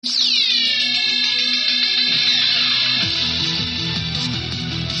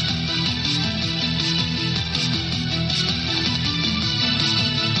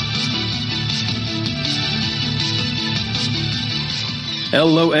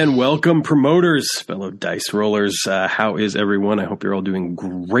Hello and welcome, promoters, fellow dice rollers. How is everyone? I hope you're all doing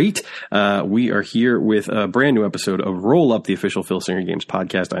great. We are here with a brand new episode of Roll Up, the official Phil Singer Games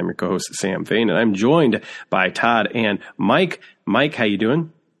podcast. I'm your co-host, Sam Fain, and I'm joined by Todd and Mike. Mike, how you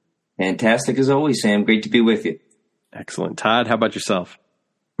doing? Fantastic as always, Sam. Great to be with you. Excellent. Todd, how about yourself?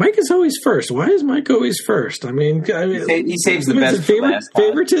 Mike is always first. Why is Mike always first? I mean he saves the best for last.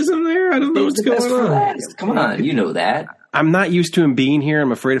 Favoritism there? I don't know what's going on. Come on, you know that. I'm not used to him being here.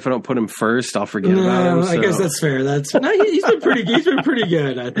 I'm afraid if I don't put him first, I'll forget about him. I guess that's fair. He's been pretty good. He's been pretty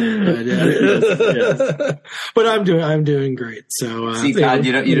good. I think. Yes. But I'm doing great. So see, Todd,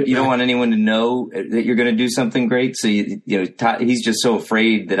 you don't want anyone to know that you're going to do something great. So Todd, he's just so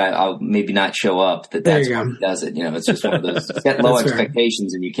afraid that I'll maybe not show up. That's why he does it. It's just one of those set low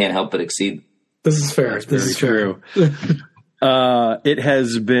expectations, and you can't help but exceed them. This is fair. This is true. It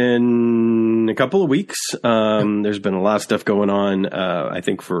has been a couple of weeks. There's been a lot of stuff going on, I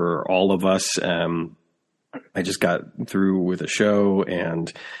think, for all of us. I just got through with a show,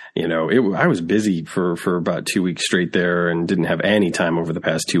 and I was busy for about 2 weeks straight there, and didn't have any time over the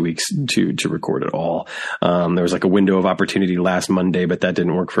past 2 weeks to record at all. There was like a window of opportunity last Monday, but that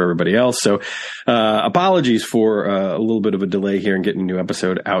didn't work for everybody else. So apologies for a little bit of a delay here in getting a new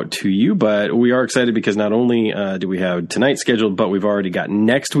episode out to you, but we are excited because not only do we have tonight scheduled, but we've already got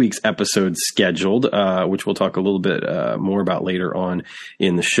next week's episode scheduled, which we'll talk a little bit more about later on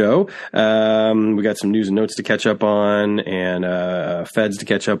in the show. We got some news and notes to catch up on, and feds to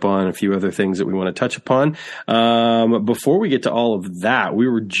catch up on, a few other things that we want to touch upon. Before we get to all of that, we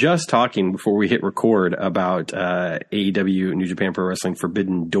were just talking before we hit record about AEW New Japan Pro Wrestling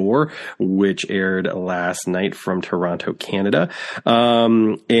Forbidden Door, which aired last night from Toronto, Canada.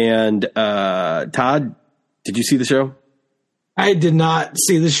 And Todd, did you see the show? I did not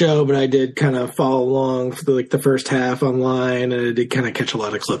see the show, but I did kind of follow along for the first half online, and I did kind of catch a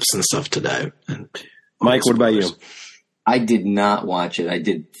lot of clips and stuff today. And Mike, what about you? I did not watch it. I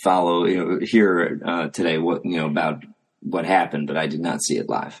did follow, hear today about what happened, but I did not see it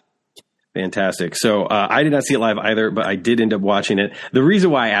live. Fantastic. So I did not see it live either, but I did end up watching it. The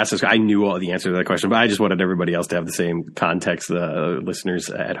reason why I asked this, I knew all the answer to that question, but I just wanted everybody else to have the same context, the listeners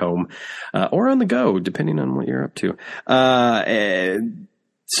at home or on the go, depending on what you're up to.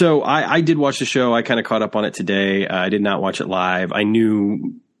 So I did watch the show. I kind of caught up on it today. I did not watch it live. I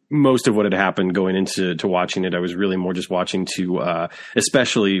knew most of what had happened going into watching it. I was really more just watching to,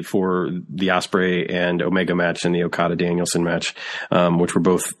 especially for the Ospreay and Omega match and the Okada Danielson match, which were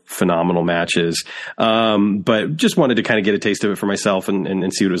both phenomenal matches. But just wanted to kind of get a taste of it for myself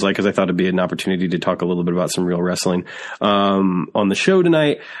and see what it was like, because I thought it'd be an opportunity to talk a little bit about some real wrestling on the show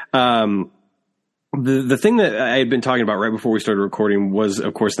tonight. The thing that I had been talking about right before we started recording was,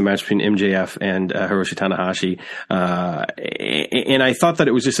 of course, the match between MJF and Hiroshi Tanahashi. And I thought that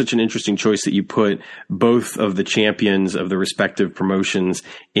it was just such an interesting choice that you put both of the champions of the respective promotions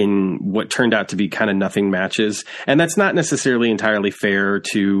in what turned out to be kind of nothing matches. And that's not necessarily entirely fair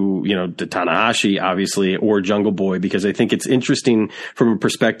to Tanahashi, obviously, or Jungle Boy, because I think it's interesting from a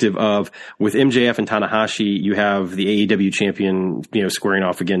perspective of, with MJF and Tanahashi, you have the AEW champion, squaring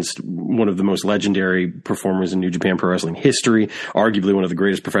off against one of the most legendary performers in New Japan Pro Wrestling history, arguably one of the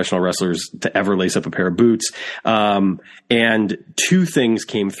greatest professional wrestlers to ever lace up a pair of boots. And two things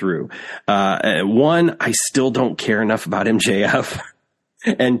came through. One, I still don't care enough about MJF.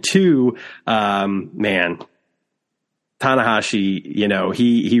 And two, Tanahashi,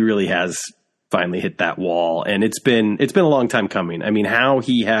 he really has finally hit that wall, and it's been a long time coming. I mean, how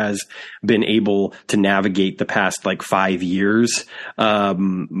he has been able to navigate the past 5 years,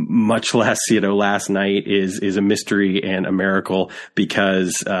 much less last night, is a mystery and a miracle,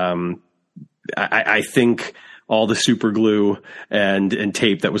 because I think all the super glue and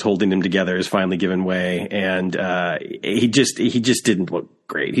tape that was holding him together has finally given way. And he just didn't look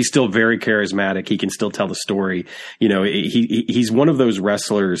great. He's still very charismatic. He can still tell the story. He's one of those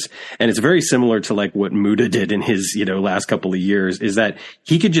wrestlers, and it's very similar to what Muta did in his, last couple of years, is that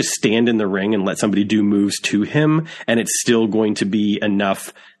he could just stand in the ring and let somebody do moves to him, and it's still going to be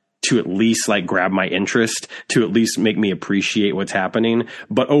enough to at least grab my interest, to at least make me appreciate what's happening.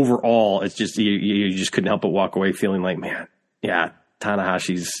 But overall, it's just, you just couldn't help but walk away feeling like, man, yeah,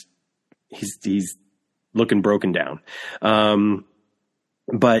 Tanahashi's, he's looking broken down.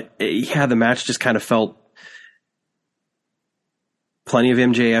 But yeah, the match just kind of felt plenty of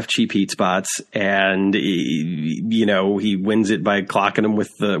MJF cheap heat spots, and he wins it by clocking him with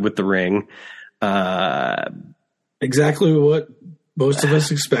the ring. Exactly what most of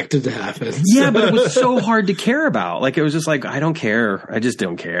us expected to happen. Yeah, but it was so hard to care about. It was just I don't care. I just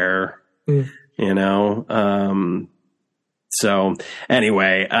don't care. So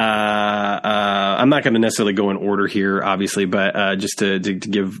anyway, I'm not going to necessarily go in order here, obviously, but just to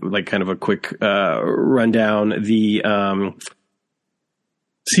give like kind of a quick rundown, the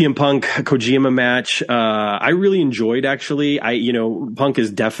CM Punk Kojima match, I really enjoyed, actually. Punk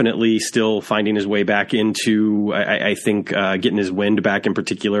is definitely still finding his way back into, I think, getting his wind back in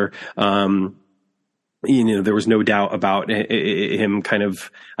particular. There was no doubt about him kind of,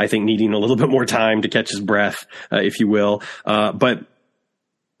 I think, needing a little bit more time to catch his breath, if you will. But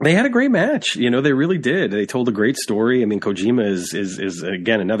they had a great match. They really did. They told a great story. I mean, Kojima is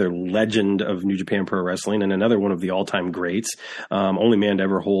again, another legend of New Japan Pro Wrestling and another one of the all-time greats. Only man to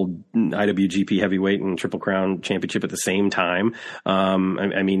ever hold IWGP Heavyweight and Triple Crown Championship at the same time.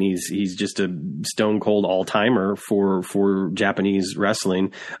 I mean, he's just a stone cold all-timer for Japanese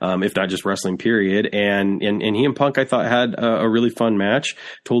wrestling, if not just wrestling, period. And he and Punk, I thought, had a really fun match,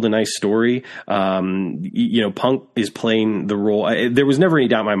 told a nice story. Punk is playing the role. There was never any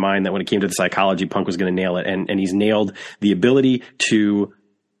doubt in my mind that when it came to the psychology, Punk was going to nail it. And he's nailed the ability to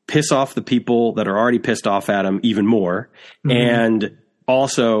piss off the people that are already pissed off at him even more. Mm-hmm. And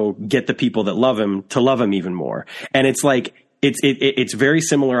also get the people that love him to love him even more. And it's like, it's very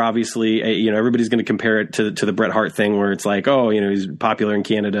similar, obviously. Everybody's going to compare it to the Bret Hart thing where it's like, he's popular in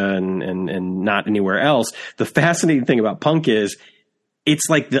Canada and not anywhere else. The fascinating thing about Punk is,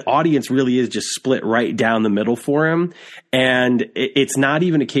 it's like the audience really is just split right down the middle for him. And it's not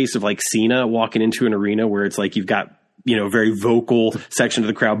even a case of like Cena walking into an arena where it's like you've got, a very vocal section of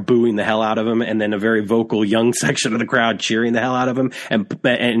the crowd booing the hell out of him, and then a very vocal young section of the crowd cheering the hell out of him.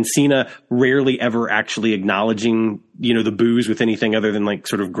 And Cena rarely ever actually acknowledging, the boos with anything other than like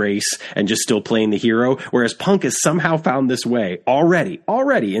sort of grace and just still playing the hero. Whereas Punk has somehow found this way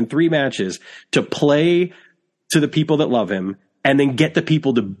already in 3 matches to play to the people that love him, and then get the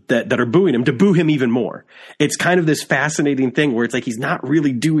people that are booing him to boo him even more. It's kind of this fascinating thing where it's like he's not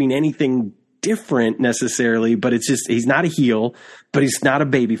really doing anything different necessarily, but it's just he's not a heel, but he's not a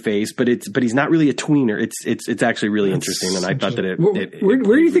babyface, but he's not really a tweener. It's actually really interesting, and I thought that where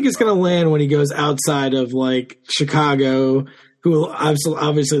do you think it's going to land when he goes outside of like Chicago, who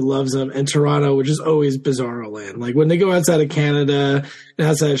obviously loves him, and Toronto, which is always bizarro land? Like when they go outside of Canada and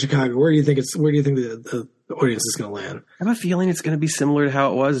outside of Chicago, where do you think the audience is going to land? I have a feeling it's going to be similar to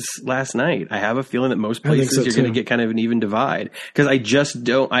how it was last night. I have a feeling that most places you're going to get kind of an even divide, because I just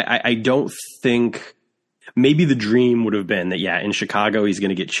don't. I don't think. Maybe the dream would have been that, in Chicago he's going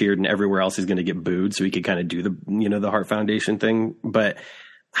to get cheered and everywhere else he's going to get booed, so he could kind of do the Hart Foundation thing. But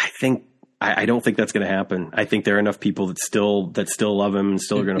I don't think that's going to happen. I think there are enough people that still love him and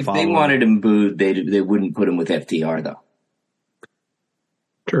still are going to follow him. If they wanted him booed, they wouldn't put him with FTR though.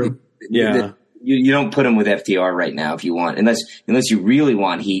 True. Yeah. You don't put him with FTR right now if you want, unless you really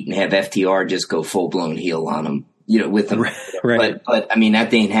want heat and have FTR just go full blown heel on him, with them. Right. But I mean,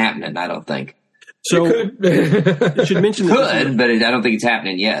 that ain't happening. I don't think. So should mention could, but I don't think it's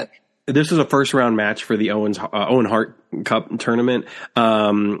happening yet. This was a first round match for the Owen Hart Cup tournament.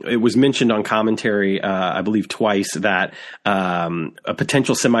 It was mentioned on commentary, I believe twice, that a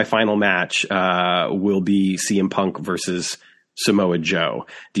potential semifinal match will be CM Punk versus Samoa Joe.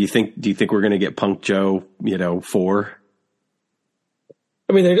 Do you think we're going to get Punk Joe, 4?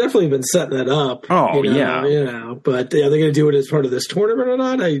 I mean, they've definitely been setting that up. Oh, yeah. But are they going to do it as part of this tournament or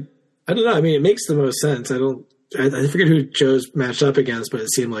not? I don't know. I mean, it makes the most sense. I forget who Joe's matched up against, but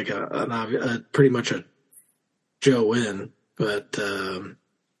it seemed like a pretty much a Joe win. But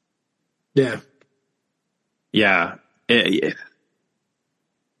yeah.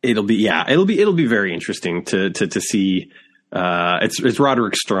 It'll be very interesting to see. It's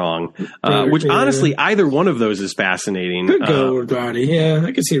Roderick Strong, which honestly, either one of those is fascinating. Could go with Roddy. Yeah,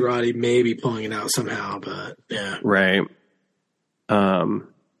 I could see Roddy maybe pulling it out somehow, but yeah. Right.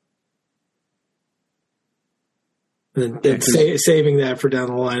 And then saving that for down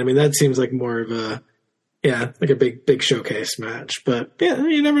the line. I mean, that seems like more of a big showcase match. But yeah,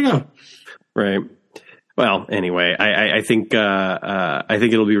 you never know. Right. Well, anyway, I think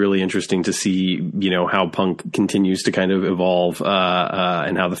it'll be really interesting to see, how Punk continues to kind of evolve,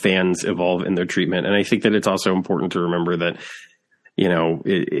 and how the fans evolve in their treatment. And I think that it's also important to remember that,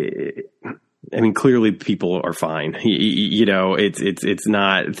 clearly people are fine. It's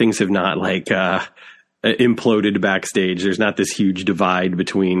not, things have not like, imploded backstage. There's not this huge divide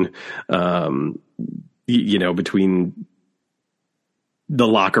between between the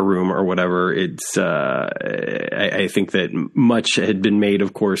locker room or whatever. It's I think that much had been made,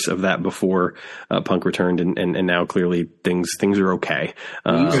 of course, of that before Punk returned, and now clearly things are okay.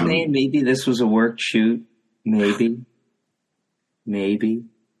 Are you saying maybe this was a work shoot? Maybe.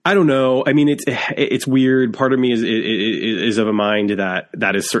 I don't know. I mean, it's weird. Part of me is of a mind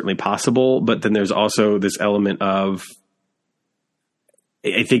that is certainly possible, but then there's also this element of,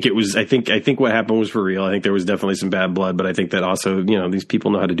 I think what happened was for real. I think there was definitely some bad blood, but I think that also, you know, these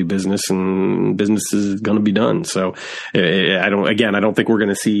people know how to do business, and business is going to be done. So I don't think we're going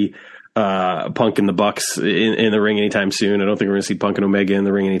to see Punk and the Bucks in the ring anytime soon. I don't think we're going to see Punk and Omega in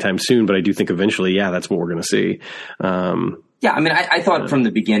the ring anytime soon, but I do think eventually, that's what we're going to see. Yeah, I mean, I thought from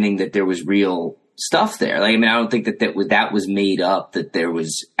the beginning that there was real stuff there. Like, I mean, I don't think that was made up, that there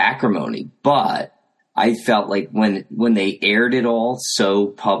was acrimony, but I felt like when they aired it all so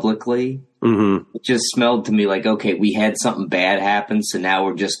publicly, it just smelled to me like, okay, we had something bad happen, so now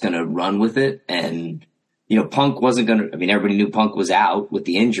we're just going to run with it. And, you know, Punk wasn't going to, I mean, everybody knew Punk was out with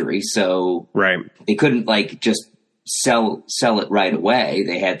the injury, so they couldn't like just sell it right away.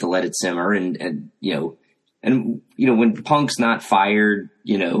 They had to let it simmer and when Punk's not fired,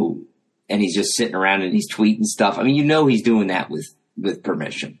 you know, and he's just sitting around and he's tweeting stuff, I mean, you know, he's doing that with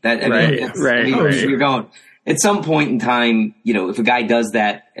permission. You're going at some point in time, you know, if a guy does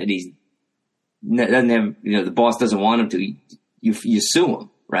that and he doesn't have, you know, the boss doesn't want him to, you sue him,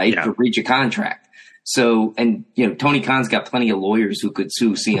 right? For breach of contract. So, and you know, Tony Khan's got plenty of lawyers who could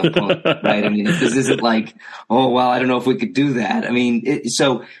sue CM Punk, right? I mean, this isn't like, oh, well, I don't know if we could do that. I mean,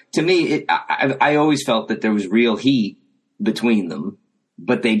 so to me, I always felt that there was real heat between them,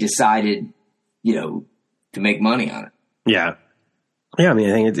 but they decided, you know, to make money on it. Yeah. Yeah, I mean,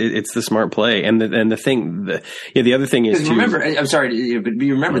 I think it's the smart play, and the other thing is too. Remember, I'm sorry, but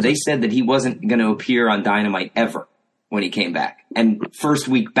you remember they said that he wasn't going to appear on Dynamite ever when he came back, and first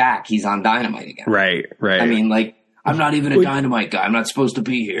week back he's on Dynamite again. Right. I mean, like, I'm not even a Dynamite guy. I'm not supposed to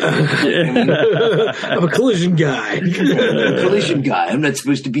be here. I'm a Collision guy. I'm not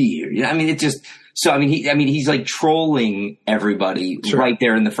supposed to be here. You know, I mean, it just. So I mean, he's like trolling everybody right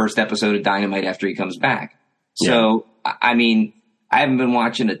there in the first episode of Dynamite after he comes back. So I mean. I haven't been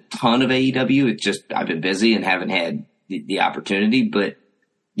watching a ton of AEW. It's just I've been busy and haven't had the opportunity. But,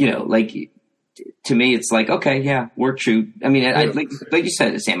 you know, like, to me, it's like, okay, yeah, work, shoot. I mean, like you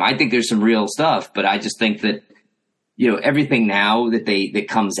said, Sam, I think there's some real stuff. But I just think that, you know, everything now that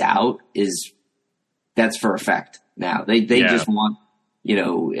comes out that's for effect now. They just want, you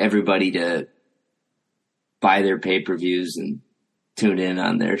know, everybody to buy their pay-per-views and tune in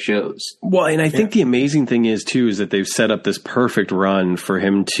on their shows. Well, and I think the amazing thing is that they've set up this perfect run for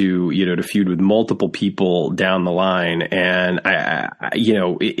him to, you know, to feud with multiple people down the line. And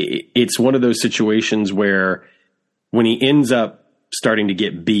it's one of those situations where when he ends up starting to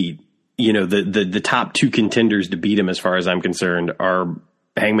get beat, you know, the top two contenders to beat him, as far as I'm concerned, are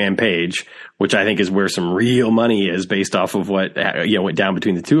Hangman Page, which I think is where some real money is based off of what, you know, went down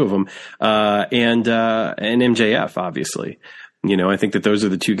between the two of them, and MJF, obviously. You know, I think that those are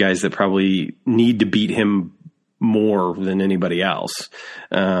the two guys that probably need to beat him more than anybody else.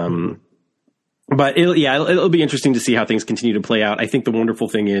 But it'll be interesting to see how things continue to play out. I think the wonderful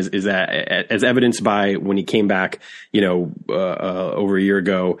thing is that, as evidenced by when he came back, you know, over a year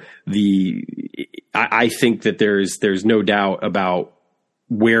ago, I think that there's no doubt about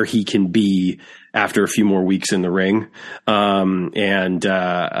where he can be after a few more weeks in the ring. Again,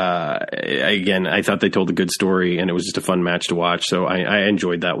 I thought they told a good story, and it was just a fun match to watch. So I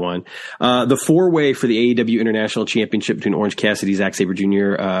enjoyed that one. The 4-way for the AEW International Championship between Orange Cassidy, Zack Sabre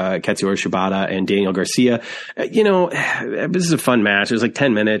Jr., Katsuyori Shibata, and Daniel Garcia. You know, this is a fun match. It was like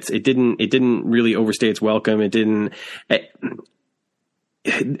 10 minutes. It didn't really overstay its welcome. It didn't.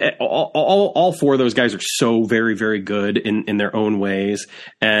 All four of those guys are so very, very good in their own ways.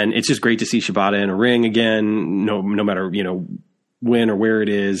 And it's just great to see Shibata in a ring again, no matter, you know, when or where it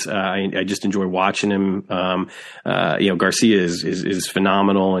is. I just enjoy watching him. You know, Garcia is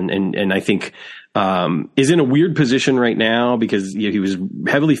phenomenal. And I think, is in a weird position right now because, you know, he was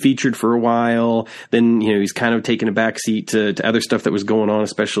heavily featured for a while. Then, you know, he's kind of taken a back seat to other stuff that was going on,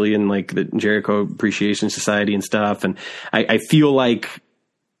 especially in like the Jericho Appreciation Society and stuff. And I feel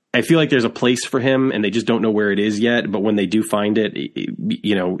like there's a place for him, and they just don't know where it is yet. But when they do find it,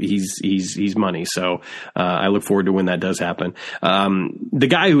 you know, he's money. So I look forward to when that does happen. The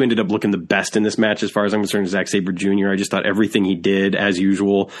guy who ended up looking the best in this match, as far as I'm concerned, is Zack Sabre Jr. I just thought everything he did, as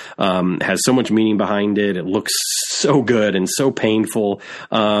usual, has so much meaning behind it. It looks so good and so painful.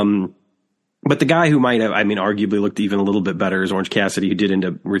 But the guy who might have, I mean, arguably looked even a little bit better is Orange Cassidy, who did end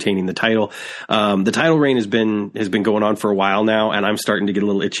up retaining the title. The title reign has been going on for a while now, and I'm starting to get a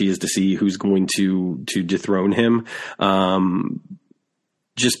little itchy as to see who's going to dethrone him.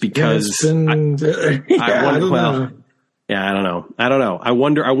 Just because I don't know. I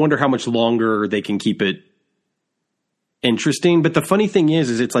wonder how much longer they can keep it interesting. But the funny thing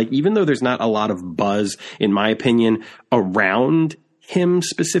is it's like, even though there's not a lot of buzz, in my opinion, around him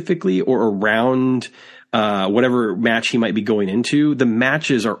specifically or around whatever match he might be going into, the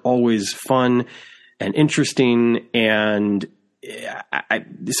matches are always fun and interesting. And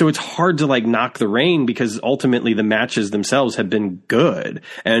so it's hard to like knock the reign, because ultimately the matches themselves have been good.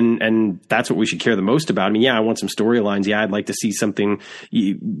 And that's what we should care the most about. I mean, yeah, I want some storylines. Yeah, I'd like to see something,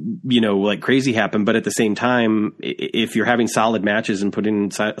 like crazy happen. But at the same time, if you're having solid matches and putting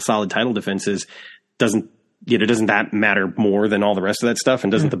in solid title defenses, doesn't that matter more than all the rest of that stuff?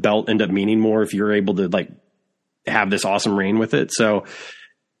 And doesn't the belt end up meaning more if you're able to like have this awesome reign with it? So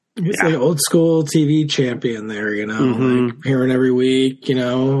it's like old school TV champion there, like appearing every week,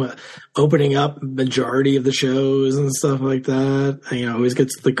 opening up majority of the shows and stuff like that. Always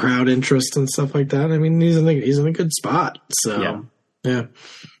gets the crowd interest and stuff like that. I mean, he's in a good spot. So yeah.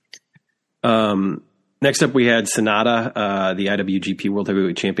 Next up, we had Sonata, the IWGP World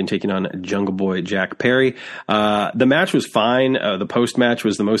Heavyweight Champion, taking on Jungle Boy Jack Perry. The match was fine. The post-match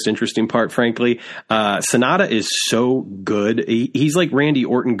was the most interesting part, frankly. Sonata is so good. He's like Randy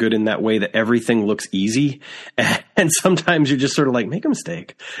Orton good in that way that everything looks easy. And sometimes you're just sort of like, make a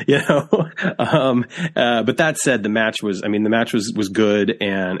mistake, But that said, the match was good,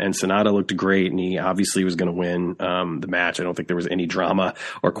 and Sonata looked great, and he obviously was going to win the match. I don't think there was any drama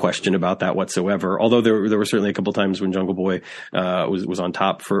or question about that whatsoever. Although there were certainly a couple times when Jungle Boy was on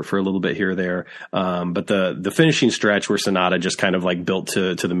top for a little bit here or there. But the finishing stretch where Sonata just kind of like built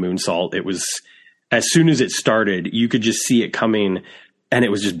to the moonsault, it was, as soon as it started, you could just see it coming, and it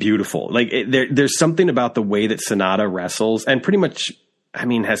was just beautiful. Like there's something about the way that Sonata wrestles, and pretty much,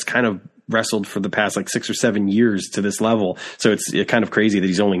 has kind of wrestled for the past like 6 or 7 years to this level. So it's kind of crazy that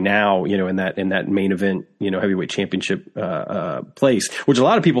he's only now, in that main event, heavyweight championship place, which a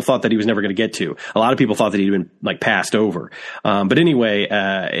lot of people thought that he was never going to get to. A lot of people thought that he'd been like passed over. But anyway,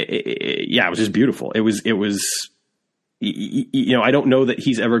 it was just beautiful. It was, I don't know that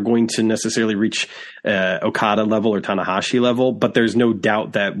he's ever going to necessarily reach Okada level or Tanahashi level, but there's no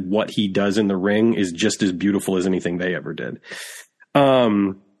doubt that what he does in the ring is just as beautiful as anything they ever did.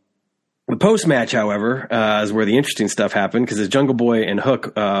 The post-match, however, is where the interesting stuff happened, because as Jungle Boy and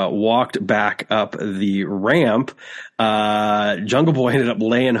Hook walked back up the ramp, Jungle Boy ended up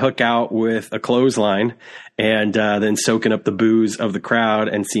laying Hook out with a clothesline, and then soaking up the boos of the crowd,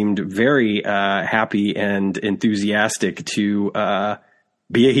 and seemed very happy and enthusiastic to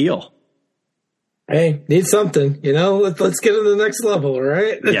be a heel. Hey, need something, let's get to the next level, all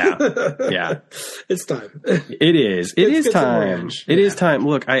right? Yeah. It's time. It is. It is time. It is time.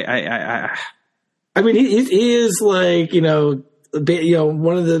 Look, I mean, he is like,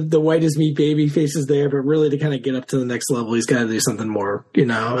 one of the whitest meat baby faces there, but really to kind of get up to the next level, he's got to do something more,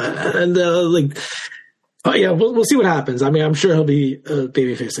 and we'll see what happens. I mean, I'm sure he'll be a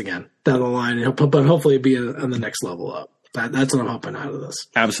baby face again down the line, but hopefully be on the next level up. That's what I'm hoping out of this.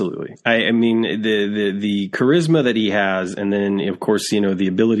 Absolutely. I mean, the charisma that he has, and then of course, the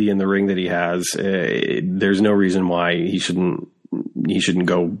ability in the ring that he has, there's no reason why he shouldn't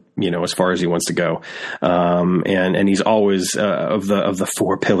go, as far as he wants to go. And he's always, of the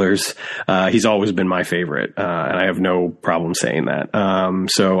four pillars, he's always been my favorite. And I have no problem saying that.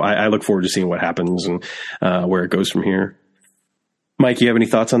 So I look forward to seeing what happens and, where it goes from here. Mike, you have any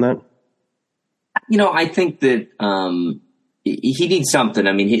thoughts on that? I think that he needs something.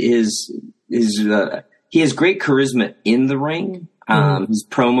 I mean, he has great charisma in the ring. His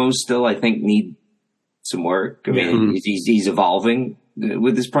promos still, I think, need some work. I mean, he's evolving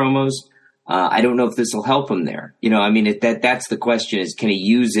with his promos. I don't know if this will help him there. That's the question: is can he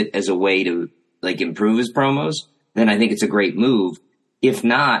use it as a way to like improve his promos? Then I think it's a great move. If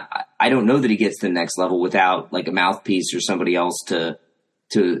not, I don't know that he gets to the next level without like a mouthpiece or somebody else to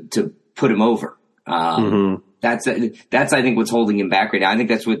put him over. That's I think what's holding him back right now. I think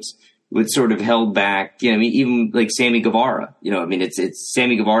that's what's sort of held back. Even like Sammy Guevara. It's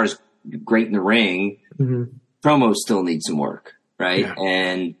Sammy Guevara's great in the ring. Promos still need some work, right? Yeah.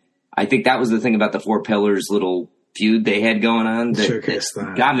 And I think that was the thing about the Four Pillars little feud they had going on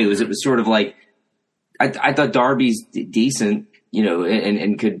that got me. It was sort of like I thought Darby's decent,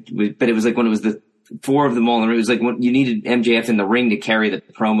 and could, but it was like when it was the four of them all in the ring, it was like when you needed MJF in the ring to carry the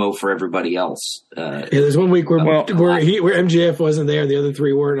promo for everybody else. There's one week where MJF wasn't there and the other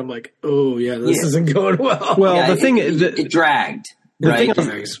three were, and I'm like, oh yeah, this isn't going well. Well, yeah, it dragged.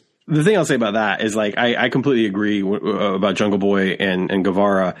 The thing I'll say about that is like I completely agree about Jungle Boy and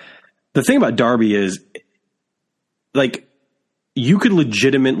Guevara. The thing about Darby is like you could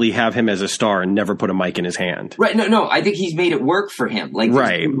legitimately have him as a star and never put a mic in his hand. Right. No, I think he's made it work for him. Like,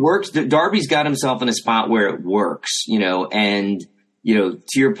 right. It works. Darby's got himself in a spot where it works, and, to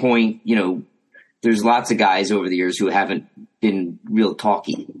your point, there's lots of guys over the years who haven't been real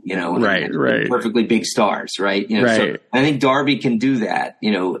talky, right. Perfectly big stars. Right. Right. So I think Darby can do that,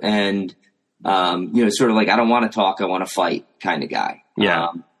 and, sort of like, I don't want to talk, I want to fight kind of guy. Yeah.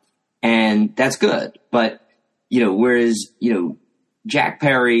 And that's good. But, whereas, Jack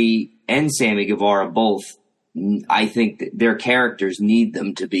Perry and Sammy Guevara both, I think that their characters need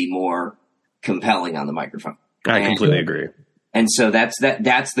them to be more compelling on the microphone. I completely agree. And so that's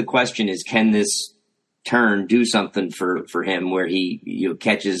the question is, can this turn do something for him where he,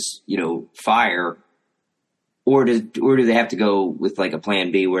 catches, fire, or do they have to go with like a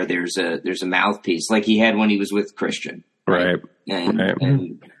plan B where there's a mouthpiece like he had when he was with Christian? Right.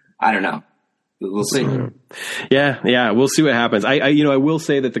 And I don't know. We'll see. Yeah. We'll see what happens. I will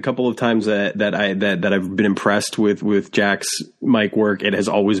say that the couple of times that I've been impressed with Jack's mic work, it has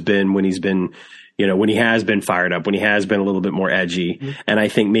always been when he's been, when he has been fired up, when he has been a little bit more edgy. Mm-hmm. And I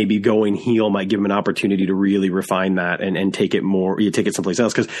think maybe going heel might give him an opportunity to really refine that and take it someplace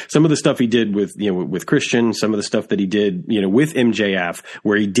else. Cause some of the stuff he did with Christian, some of the stuff that he did, with MJF,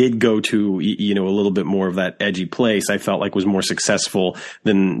 where he did go to, a little bit more of that edgy place, I felt like was more successful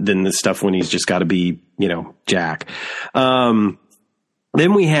than the stuff when he's just got to be, Jack.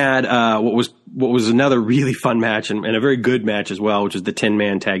 Then we had what was another really fun match and a very good match as well, which was the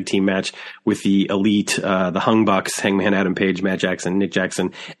 10-man tag team match with the Elite, the Hung Bucks, Hangman Adam Page, Matt Jackson, Nick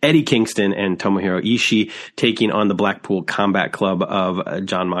Jackson, Eddie Kingston, and Tomohiro Ishii taking on the Blackpool Combat Club of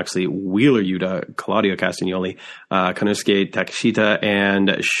Jon Moxley, Wheeler Yuta, Claudio Castagnoli, Konosuke Takeshita, and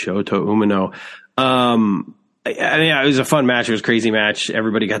Shota Umino. It was a fun match. It was a crazy match.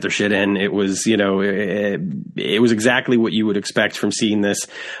 Everybody got their shit in. It was, it was exactly what you would expect from seeing this.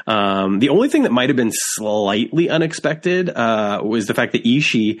 The only thing that might have been slightly unexpected, was the fact that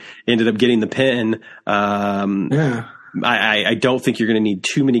Ishii ended up getting the pin. Yeah. I don't think you're going to need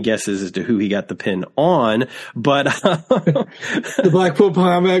too many guesses as to who he got the pin on, but the Blackpool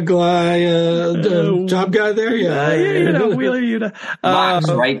Combat guy, job guy there, Wheeler Yuta.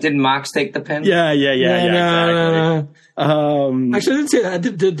 Mox, right? Didn't Mox take the pin? Yeah, exactly. Actually, I didn't say that.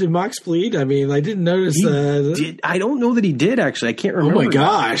 Did Mox bleed? I mean, I didn't notice. I don't know that he did. Actually, I can't remember. Oh my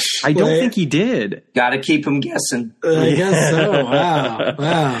gosh! I don't think he did. Got to keep him guessing. I guess so.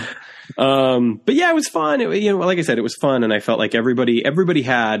 Wow. But yeah, it was fun. Like I said, it was fun. And I felt like everybody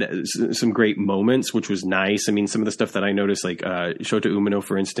had some great moments, which was nice. I mean, some of the stuff that I noticed, like, Shota Umino,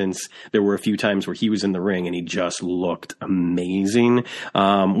 for instance, there were a few times where he was in the ring and he just looked amazing.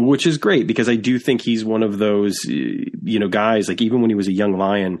 Which is great because I do think he's one of those, guys, like even when he was a young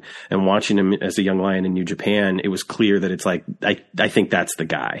lion and watching him as a young lion in New Japan, it was clear that it's like, I think that's the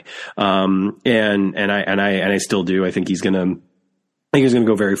guy. And I still do. I think he's going to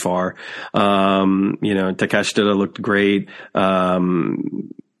go very far. Takeshita looked great.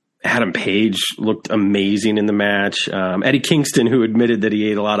 Adam Page looked amazing in the match. Eddie Kingston, who admitted that he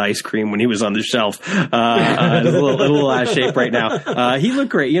ate a lot of ice cream when he was on the shelf, is a little out of shape right now. He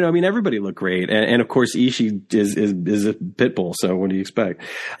looked great. Everybody looked great. And of course, Ishii is a pit bull. So what do you expect?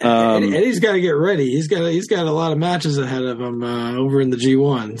 Eddie's got to get ready. He's got a lot of matches ahead of him, over in the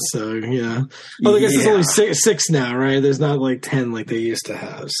G1. So, yeah. Well, I guess it's only six now, right? There's not like 10 like they used to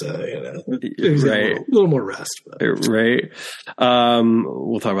have. So, he's right. A little more rest. But. Right.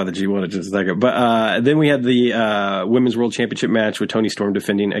 We'll talk about the G1 in just a second. But then we had the Women's World Championship match with Toni Storm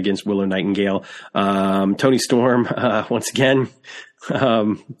defending against Willow Nightingale. Toni Storm, once again,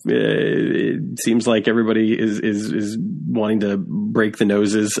 it seems like everybody is wanting to break the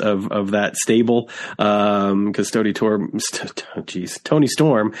noses of that stable. Cause Toni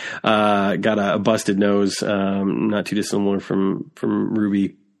Storm, got a busted nose, not too dissimilar from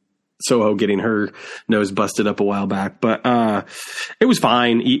Ruby Soho getting her nose busted up a while back, but it was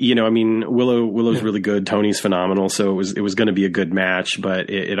fine. Willow's really good. Tony's phenomenal. So it was going to be a good match, but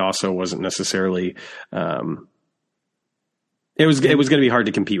it also wasn't necessarily. It was going to be hard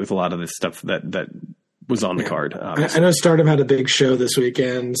to compete with a lot of this stuff that was on the card. I know Stardom had a big show this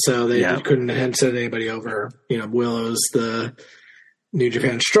weekend, so they couldn't send anybody over. Willow's the New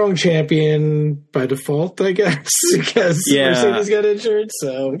Japan Strong Champion by default, I guess, because Mercedes got injured.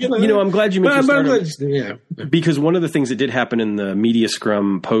 So I'm glad you mentioned because one of the things that did happen in the media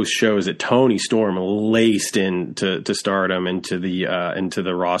scrum post show is that Toni Storm laced into Stardom into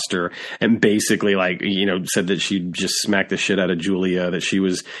the roster and basically said that she just smacked the shit out of Julia, that she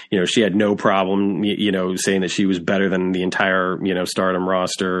was she had no problem saying that she was better than the entire Stardom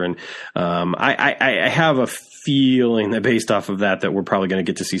roster, and I have a feeling that based off of that we're probably going to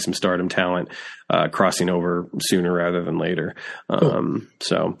get to see some Stardom talent crossing over sooner rather than later.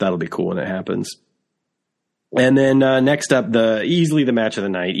 So that'll be cool when it happens. And then next up, easily the match of the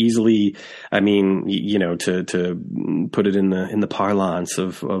night. Easily, I mean, to put it in the parlance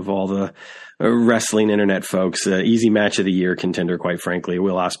of all the wrestling internet folks, easy match of the year contender, quite frankly.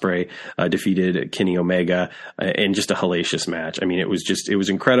 Will Ospreay defeated Kenny Omega in just a hellacious match. I mean, it was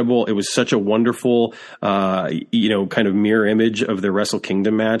incredible. It was such a wonderful, kind of mirror image of the Wrestle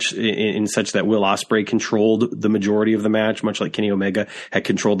Kingdom match in such that Will Ospreay controlled the majority of the match, much like Kenny Omega had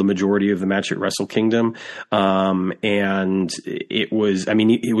controlled the majority of the match at Wrestle Kingdom. And it was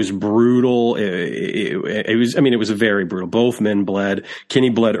brutal. It was very brutal. Both men bled.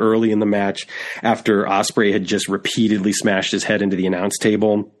 Kenny bled early in the match after Ospreay had just repeatedly smashed his head into the announce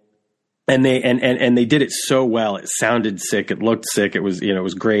table. And they did it so well. It sounded sick. It looked sick. It was, it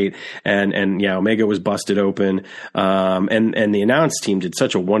was great. And Omega was busted open. And the announce team did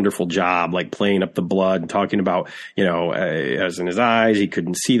such a wonderful job, like playing up the blood and talking about, as in his eyes, he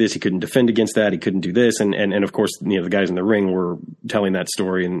couldn't see this. He couldn't defend against that. He couldn't do this. And of course, the guys in the ring were telling that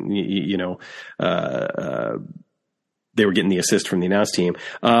story and, they were getting the assist from the announce team.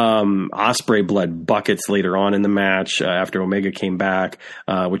 Ospreay bled buckets later on in the match after Omega came back,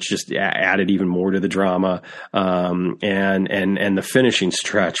 which just added even more to the drama. And the finishing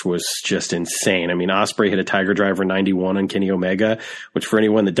stretch was just insane. I mean, Ospreay hit a Tiger Driver 91 on Kenny Omega, which for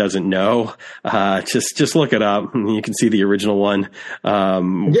anyone that doesn't know, just look it up. You can see the original one.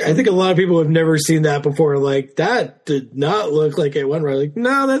 I think a lot of people have never seen that before. Like, that did not look like it went right. Like,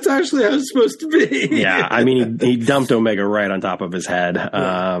 no, that's actually how it's supposed to be. Yeah. I mean, he dumped Omega right on top of his head.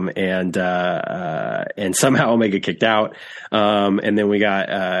 And somehow Omega kicked out. And then we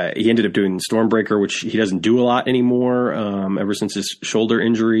got, he ended up doing Stormbreaker, which he doesn't do a lot anymore, ever since his shoulder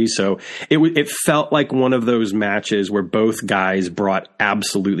injury. So it felt like one of those matches where both guys brought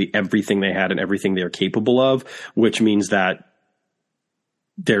absolutely everything they had and everything they're capable of, which means that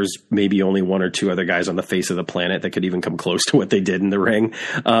there's maybe only one or two other guys on the face of the planet that could even come close to what they did in the ring.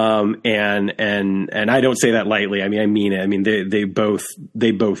 And I don't say that lightly. I mean it. I mean, they both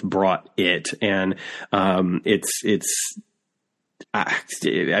brought it. And, what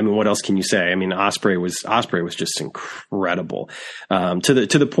else can you say? I mean, Ospreay was just incredible. To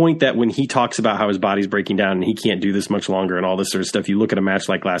the point that when he talks about how his body's breaking down and he can't do this much longer and all this sort of stuff, you look at a match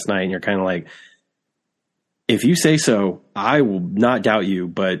like last night and you're kind of like, if you say so, I will not doubt you,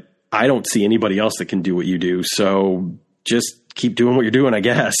 but I don't see anybody else that can do what you do. So just keep doing what you're doing, I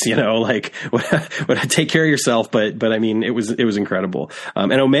guess, take care of yourself. But I mean, it was incredible.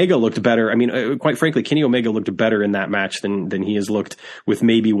 And Omega looked better. I mean, quite frankly, Kenny Omega looked better in that match than he has looked with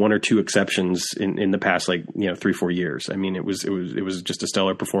maybe one or two exceptions in the past, 3-4 years. I mean, it was just a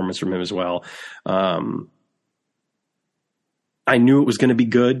stellar performance from him as well. I knew it was going to be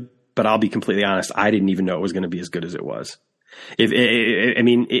good, but I'll be completely honest, I didn't even know it was going to be as good as it was.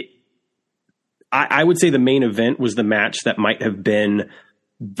 I would say the main event was the match that might have been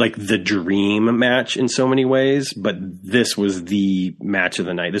like the dream match in so many ways, but this was the match of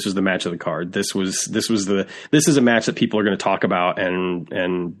the night. This was the match of the card. This is a match that people are going to talk about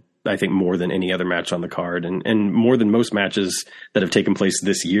and I think more than any other match on the card and more than most matches that have taken place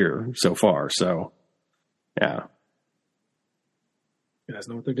this year so far. So yeah. You guys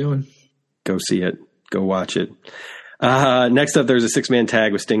know what they're doing. Go see it. Go watch it. Next up, there's a 6-man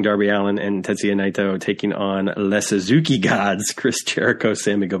tag with Sting, Darby Allin, and Tetsuya Naito taking on Les Suzuki Gods, Chris Jericho,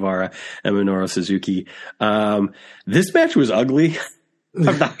 Sammy Guevara, and Minoru Suzuki. This match was ugly.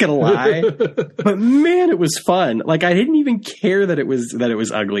 I'm not gonna lie, but man, it was fun. Like, I didn't even care that it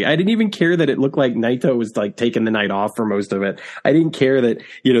was ugly. I didn't even care that it looked like Naito was like taking the night off for most of it. I didn't care that,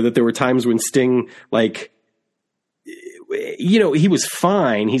 that there were times when Sting, he was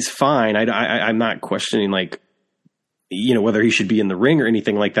fine. He's fine. I'm not questioning whether he should be in the ring or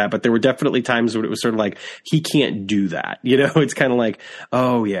anything like that. But there were definitely times when it was sort of like, he can't do that. It's kind of like,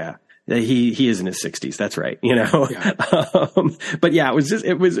 oh yeah, he is in his 60s. That's right. Yeah. But yeah,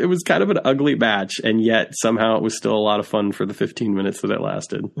 it was kind of an ugly match. And yet somehow it was still a lot of fun for the 15 minutes that it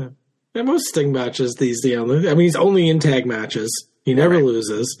lasted. Yeah. And most Sting matches these days, he's only in tag matches. He never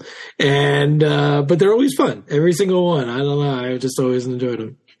loses. And, but they're always fun. Every single one. I don't know. I just always enjoyed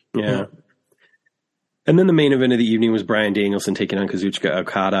them. Yeah. And then the main event of the evening was Bryan Danielson taking on Kazuchika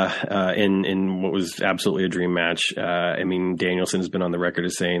Okada in what was absolutely a dream match. Danielson has been on the record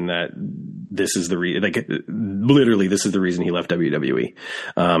as saying that this is the literally this is the reason he left WWE,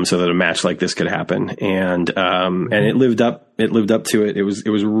 so that a match like this could happen. And it lived up. It lived up to it. It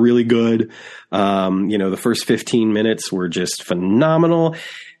was really good. The first 15 minutes were just phenomenal.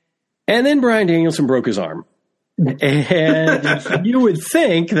 And then Bryan Danielson broke his arm. And you would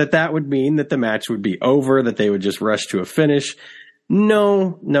think that would mean that the match would be over, that they would just rush to a finish.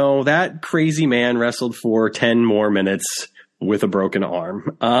 No, that crazy man wrestled for 10 more minutes with a broken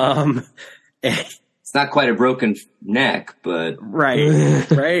arm. It's not quite a broken neck, but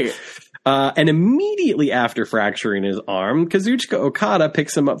right. And immediately after fracturing his arm, Kazuchika Okada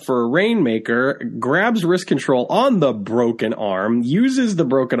picks him up for a Rainmaker, grabs wrist control on the broken arm, uses the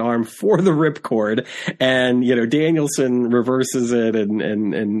broken arm for the ripcord, and, Danielson reverses it,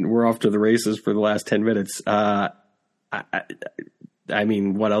 and we're off to the races for the last 10 minutes. I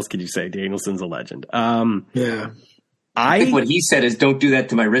mean, what else could you say? Danielson's a legend. Yeah. I think what he said is, don't do that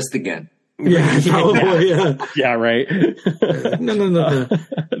to my wrist again. Yeah, probably, yeah, right. No.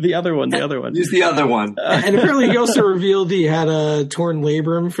 The other one. Use the other one. And apparently he also revealed he had a torn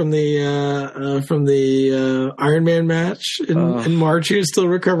labrum from the Iron Man match in March. He was still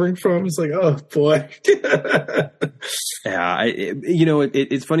recovering from. It's like, oh boy. Yeah,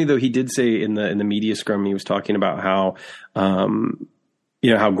 it's funny though. He did say in the media scrum, he was talking about how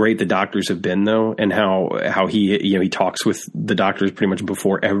how great the doctors have been though, and how he talks with the doctors pretty much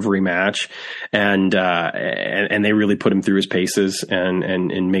before every match, and they really put him through his paces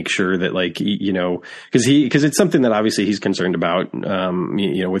and make sure that because it's something that obviously he's concerned about,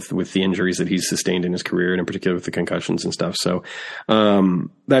 with the injuries that he's sustained in his career, and in particular with the concussions and stuff. So,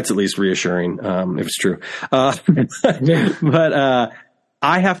 that's at least reassuring, if it's true. But,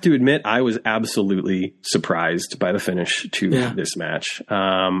 I have to admit, I was absolutely surprised by the finish to this match.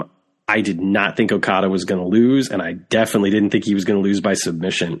 I did not think Okada was going to lose, and I definitely didn't think he was going to lose by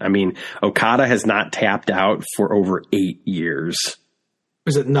submission. I mean, Okada has not tapped out for over 8 years.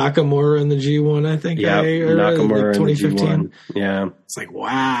 Was it Nakamura in the G1, I think? Yeah, Nakamura in the G1. Yeah. It's like,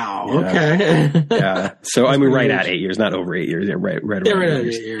 wow, okay. Yeah. So, I mean, right at 8 years, not over 8 years. Yeah, right at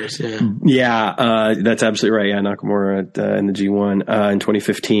 8 years, yeah. Yeah, that's absolutely right. Yeah, Nakamura in the G1 in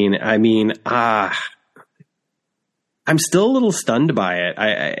 2015. I mean, I'm still a little stunned by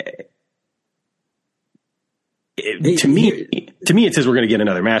it. To me, it says we're going to get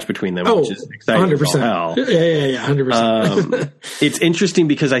another match between them, which is exciting. 100%. Yeah, 100%. It's interesting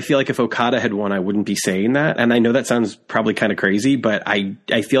because I feel like if Okada had won, I wouldn't be saying that. And I know that sounds probably kind of crazy, but I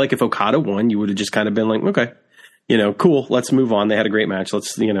feel like if Okada won, you would have just kind of been like, okay, cool, let's move on. They had a great match.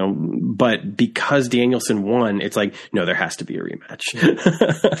 But because Danielson won, it's like, no, there has to be a rematch.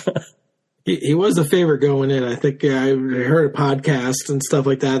 He was a favorite going in. I think I heard a podcast and stuff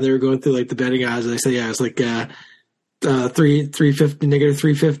like that. They were going through the betting odds, and they said, it's like 350 negative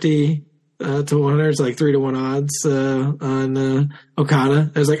 350 to 100. It's like 3-1 odds on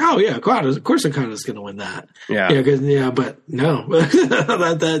Okada. I was like, oh yeah, Okada. Of course, Okada's going to win that. Yeah, but no,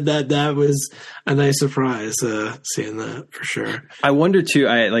 that was a nice surprise seeing that for sure. I wonder too.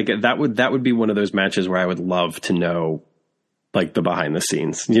 That would be one of those matches where I would love to know. The behind the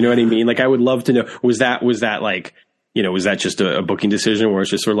scenes, you know what I mean? I would love to know, was that was that just a booking decision where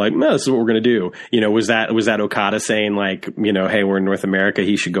it's just sort of no, this is what we're going to do? Was that Okada saying hey, we're in North America,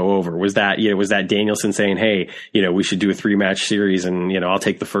 he should go over? Was that Danielson saying, hey, we should do a 3-match series and, I'll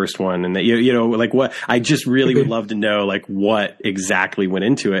take the first one? And what I just really would love to know, what exactly went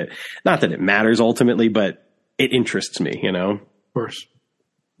into it. Not that it matters ultimately, but it interests me, Of course.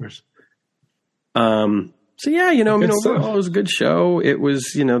 So yeah, overall it was a good show. It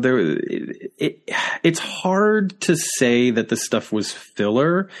was, it's hard to say that the stuff was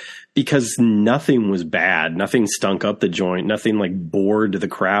filler because nothing was bad. Nothing stunk up the joint. Nothing bored the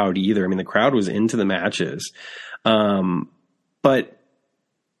crowd either. I mean, the crowd was into the matches. But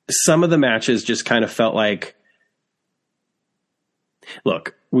some of the matches just kind of felt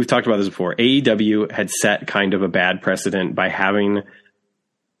look, we've talked about this before. AEW had set kind of a bad precedent by having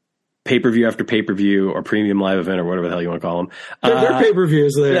pay-per-view after pay-per-view or premium live event or whatever the hell you want to call them. They're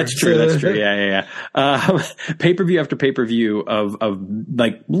pay-per-views there. That's true. Yeah. Pay-per-view after pay-per-view of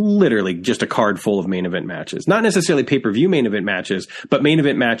literally just a card full of main event matches. Not necessarily pay-per-view main event matches, but main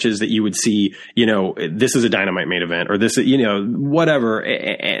event matches that you would see, this is a Dynamite main event or this, whatever.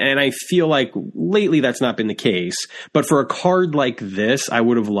 And I feel like lately that's not been the case. But for a card like this, I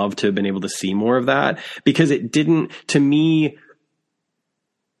would have loved to have been able to see more of that because it didn't, to me.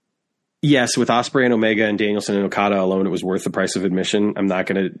 Yes, with Ospreay and Omega and Danielson and Okada alone, it was worth the price of admission. I'm not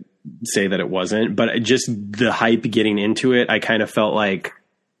going to say that it wasn't, but just the hype getting into it, I kind of felt like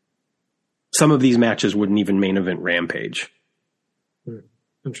some of these matches wouldn't even main event Rampage.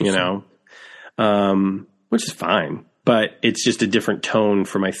 Interesting. Which is fine, but it's just a different tone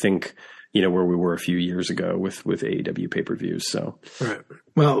from, I think, where we were a few years ago with AEW pay-per-views. So, right.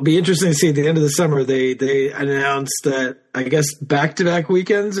 Well, it'll be interesting to see at the end of the summer. They announced that I guess back-to-back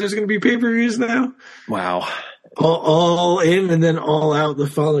weekends there's going to be pay-per-views now. Wow. all in and then all out the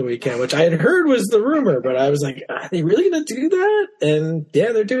following weekend, which I had heard was the rumor, but I was like, are they really going to do that? And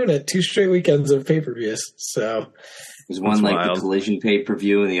yeah, they're doing it. 2 straight weekends of pay-per-views. So there's one like wild. The Collision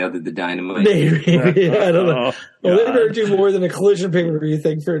pay-per-view and the other the Dynamite. Maybe. Yeah, I don't know. Well, they better do more than a Collision pay-per-view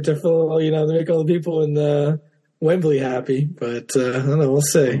thing to fill, to make all the people in Wembley happy. But I don't know. We'll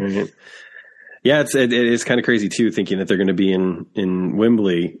see. Mm-hmm. Yeah, it is kind of crazy too, thinking that they're going to be in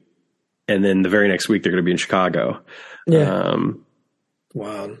Wembley, and then the very next week they're going to be in Chicago. Yeah.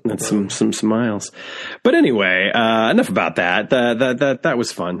 Wow, that's some miles. But anyway, enough about that. That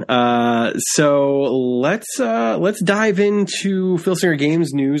was fun. So let's dive into Phil Singer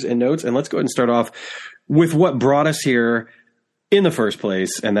Games news and notes, and let's go ahead and start off with what brought us here in the first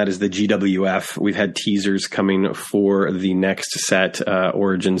place, and that is the GWF. We've had teasers coming for the next set,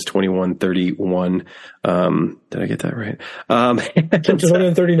 Origins 2131. Did I get that right?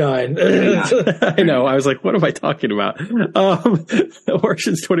 2139. I know. I was like, what am I talking about?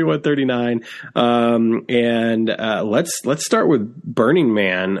 Origins 2139. And let's start with Burning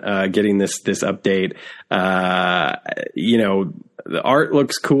Man, getting this update. The art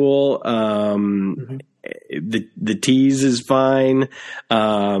looks cool. Mm-hmm. The tease is fine.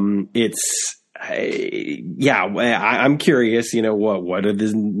 I'm curious, what are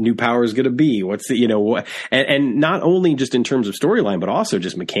the new powers going to be? What's the, and not only just in terms of storyline, but also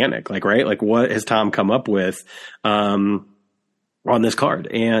just mechanic, right? Like what has Tom come up with, on this card,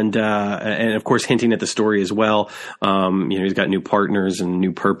 and of course hinting at the story as well. He's got new partners and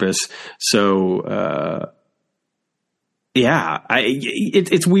new purpose. So,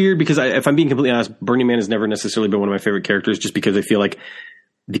 it's weird because if I'm being completely honest, Burning Man has never necessarily been one of my favorite characters, just because I feel like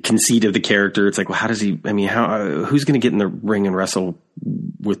the conceit of the character, it's like, well, who's going to get in the ring and wrestle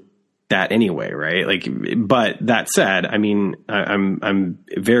with that anyway, right? But that said, I'm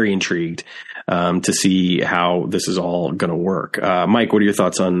very intrigued to see how this is all going to work. Mike, what are your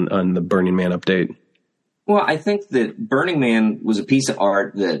thoughts on the Burning Man update? Well, I think that Burning Man was a piece of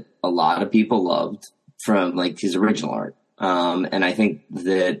art that a lot of people loved from his original art. And I think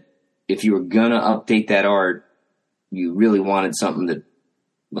that if you were going to update that art, you really wanted something that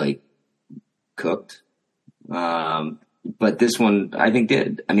cooked. But this one I think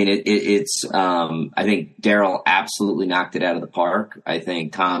did. I think Daryl absolutely knocked it out of the park. I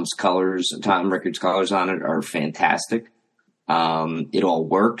think Tom Rickard's colors on it are fantastic. It all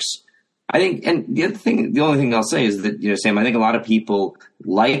works. I think, and the only thing I'll say is that, Sam, I think a lot of people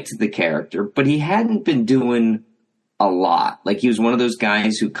liked the character, but he hadn't been doing a lot. He was one of those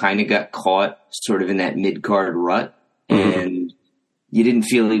guys who kind of got caught sort of in that mid-card rut, and you didn't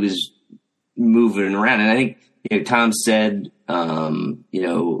feel he was moving around. And I think, Tom said, in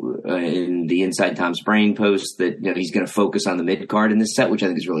the Inside Tom's Brain post that, he's going to focus on the mid-card in this set, which I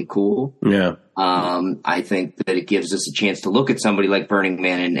think is really cool. Yeah. I think that it gives us a chance to look at somebody like Burning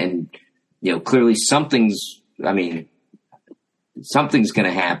Man and clearly something's going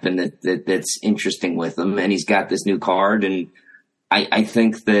to happen that's interesting with him, and he's got this new card, and I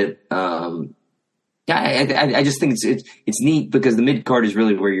think that I just think it's neat because the mid card is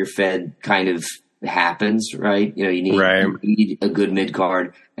really where your Fed kind of happens, right? You need a good mid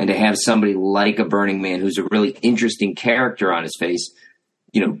card, and to have somebody like a Burning Man who's a really interesting character on his face,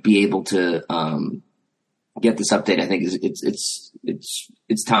 be able to get this update, I think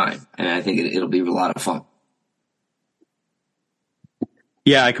it's time, and I think it'll be a lot of fun.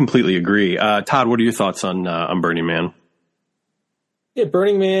 Yeah, I completely agree. Todd, what are your thoughts on Burning Man? Yeah,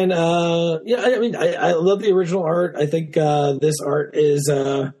 Burning Man. I love the original art. I think this art is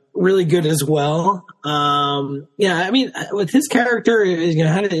really good as well. With his character,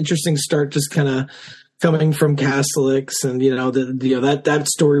 had an interesting start, just kind of coming from Catholics, and that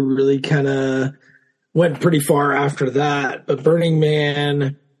story really kind of went pretty far after that. But Burning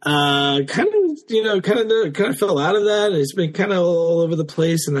Man kind of fell out of that. It's been kind of all over the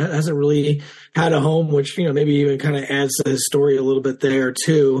place and hasn't really had a home, which, maybe even kind of adds to his story a little bit there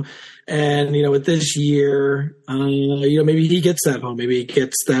too. And, with this year, maybe he gets that home. Maybe he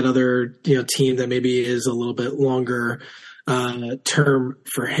gets that other, team that maybe is a little bit longer term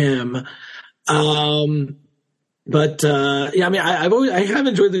for him. I have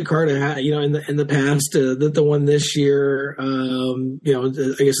enjoyed the card, in the past. The one this year, I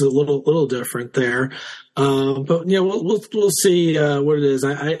guess is a little different there. But we'll see what it is.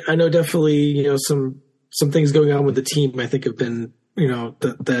 I know definitely some things going on with the team. I think have been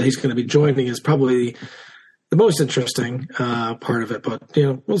that he's going to be joining is probably the most interesting part of it. But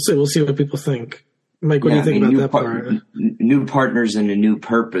we'll see what people think. Mike, what do you think about that part? New partners and a new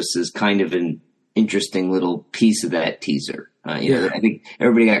purpose is kind of an interesting little piece of that teaser. I think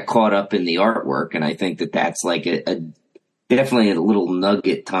everybody got caught up in the artwork, and I think that's like definitely a little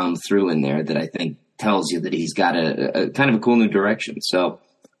nugget Tom threw in there that I think tells you that he's got a kind of a cool new direction. So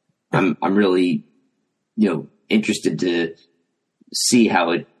I'm really, interested to see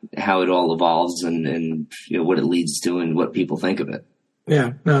how it all evolves and what it leads to and what people think of it.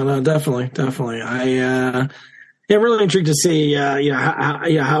 Yeah, no, definitely. I'm really intrigued to see,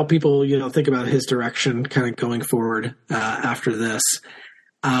 how people, think about his direction kind of going forward after this.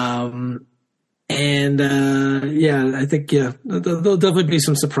 I think, there'll definitely be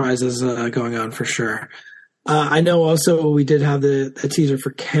some surprises going on for sure. I know also we did have the teaser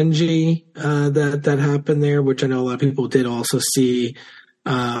for Kenji that happened there, which I know a lot of people did also see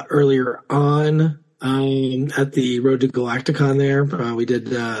earlier on at the Road to Galacticon there. We did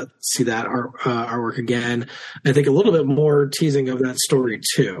see that artwork again. I think a little bit more teasing of that story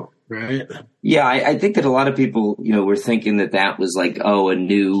too, right? Yeah, I think that a lot of people, were thinking that was like, a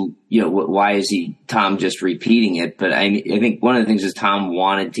new, why is Tom just repeating it? But I think one of the things is Tom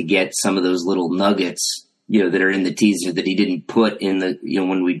wanted to get some of those little nuggets, that are in the teaser that he didn't put in the,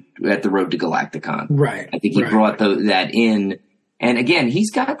 when we were at the Road to Galacticon. Right. I think he brought that in. And again,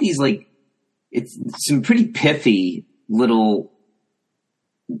 he's got these it's some pretty pithy little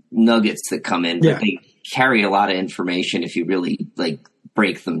nuggets that come in, but they carry a lot of information if you really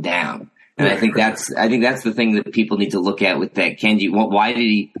break them down. And I think that's the thing that people need to look at with that Kenji. Why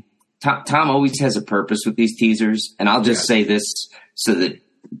did Tom always has a purpose with these teasers. And I'll just say this so that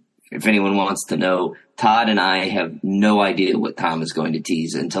if anyone wants to know, Todd and I have no idea what Tom is going to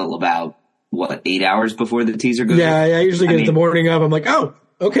tease until about 8 hours before the teaser goes. Yeah, I usually get it the morning of. I'm like, oh,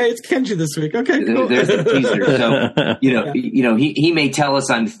 okay, it's Kenji this week. Okay, cool. There's a teaser. So he may tell us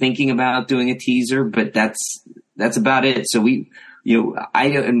I'm thinking about doing a teaser, but that's about it. So he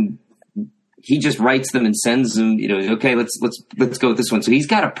just writes them and sends them. Okay, let's go with this one. So he's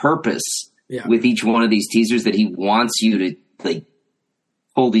got a purpose with each one of these teasers that he wants you to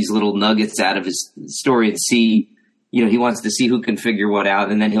pull these little nuggets out of his story and see, he wants to see who can figure what out,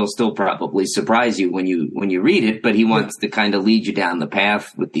 and then he'll still probably surprise you when you read it, but he wants to kind of lead you down the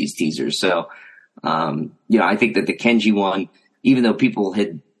path with these teasers. So, I think that the Kenji one, even though people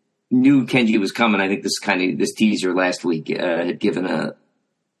knew Kenji was coming, I think this teaser last week had given a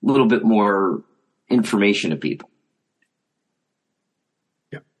little bit more information to people.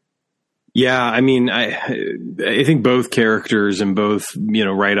 Yeah, I mean, I think both characters and both,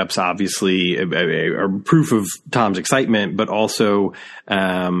 write-ups obviously are proof of Tom's excitement, but also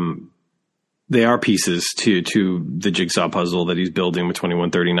they are pieces to the jigsaw puzzle that he's building with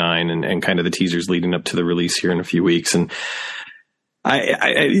 2139 and kind of the teasers leading up to the release here in a few weeks. And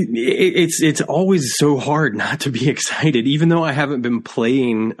it's always so hard not to be excited, even though I haven't been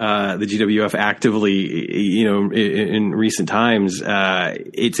playing the GWF actively, in recent times.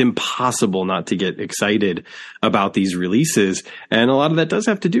 It's impossible not to get excited about these releases, and a lot of that does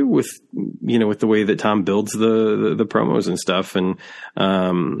have to do with with the way that Tom builds the promos and stuff. And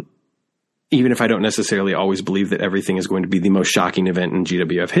even if I don't necessarily always believe that everything is going to be the most shocking event in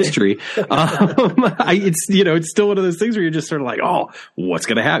GWF history, it's still one of those things where you're just sort of like, oh, what's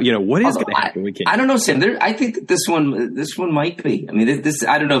going to happen? What is going to happen? I don't know, Sam. I think that this one might be. I mean, this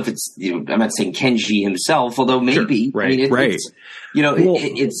I don't know if it's. I'm not saying Kenji himself, although maybe. Sure. Right. I mean, right.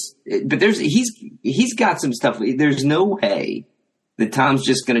 But he's got some stuff. There's no way that Tom's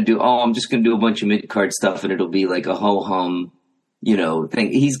just going to do. Oh, I'm just going to do a bunch of mid card stuff, and it'll be like a ho hum,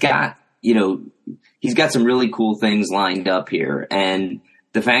 thing. He's got some really cool things lined up here. And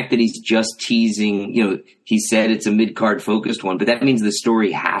the fact that he's just teasing, he said it's a mid-card focused one, but that means the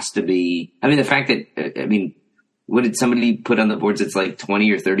story has to be, the fact that, what did somebody put on the boards? It's like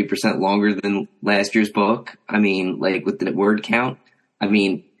 20 or 30% longer than last year's book. With the word count,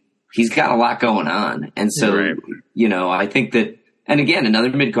 he's got a lot going on. And so, right. I think that, and again, another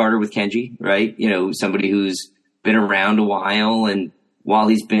mid-carder with Kenji, right? Somebody who's been around a while, and while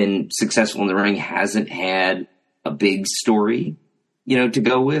he's been successful in the ring, hasn't had a big story, to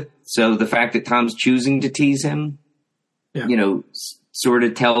go with. So the fact that Tom's choosing to tease him, sort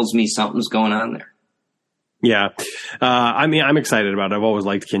of tells me something's going on there. Yeah. I'm excited about it. I've always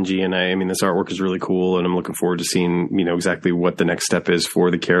liked Kenji, and this artwork is really cool, and I'm looking forward to seeing, exactly what the next step is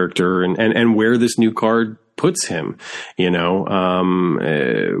for the character and where this new card puts him. It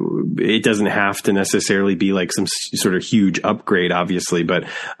doesn't have to necessarily be like some sort of huge upgrade, obviously, but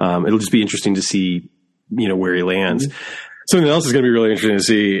it'll just be interesting to see, where he lands. Mm-hmm. Something else is going to be really interesting to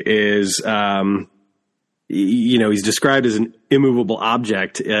see is, he's described as an immovable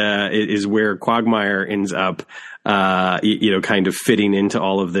object, is where Quagmire ends up, kind of fitting into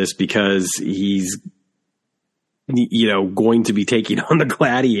all of this, because he's going to be taking on the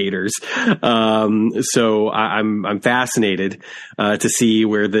gladiators. So I'm fascinated to see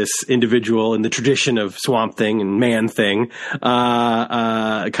where this individual in the tradition of Swamp Thing and Man Thing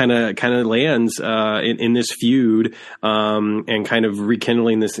kind of lands in this feud, and kind of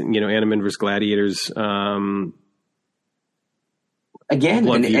rekindling this Animan versus Gladiators again.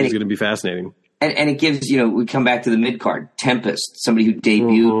 And is going to be fascinating. And it gives, we come back to the mid-card. Tempest, somebody who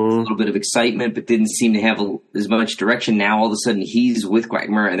debuted with a little bit of excitement but didn't seem to have as much direction. Now all of a sudden he's with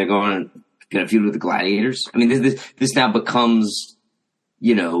Quagmire and they're going to feud with the Gladiators. I mean, this now becomes,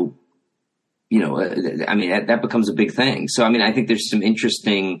 that becomes a big thing. So, I mean, I think there's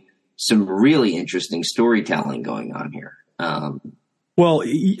some really interesting storytelling going on here. Well,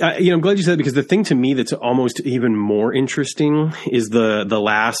 I'm glad you said that, because the thing to me that's almost even more interesting is the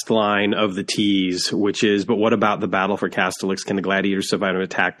last line of the tease, which is, but what about the battle for Castellix? Can the Gladiators survive an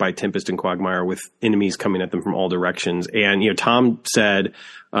attack by Tempest and Quagmire with enemies coming at them from all directions? And, Tom said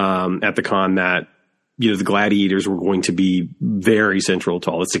at the con that, the Gladiators were going to be very central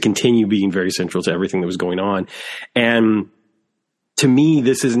to all this, to continue being very central to everything that was going on. And to me,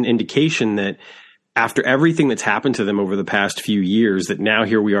 this is an indication that after everything that's happened to them over the past few years, that now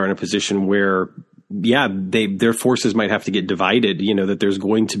here we are in a position where, their forces might have to get divided, that there's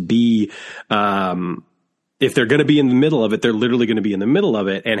going to be, if they're going to be in the middle of it, they're literally going to be in the middle of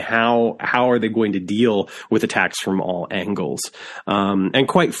it. And how are they going to deal with attacks from all angles? And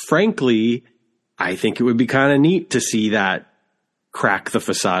quite frankly, I think it would be kind of neat to see that crack the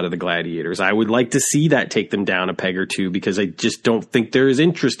facade of the Gladiators. I would like to see that take them down a peg or two, because I just don't think they're as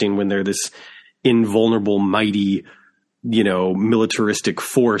interesting when they're this invulnerable, mighty, militaristic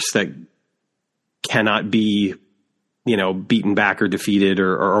force that cannot be, beaten back or defeated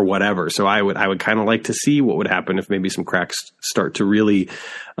or whatever. So I would kind of like to see what would happen if maybe some cracks start to really,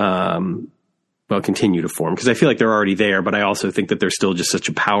 continue to form, because I feel like they're already there, but I also think that they're still just such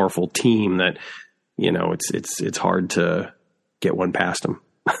a powerful team that, it's hard to get one past them.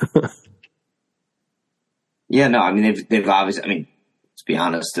 Yeah, no, I mean, they've obviously, let's be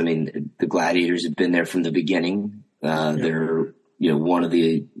honest. I mean, the Gladiators have been there from the beginning. They're, one of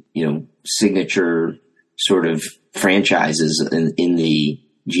the, signature sort of franchises in the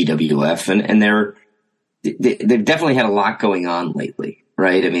GWF, and they've definitely had a lot going on lately,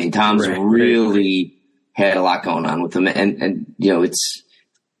 right? I mean, Tom's really had a lot going on with them, and it's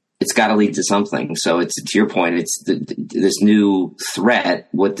got to lead to something. So it's, to your point, it's this new threat.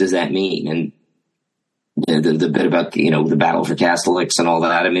 What does that mean? And the bit about, the battle for Castellix and all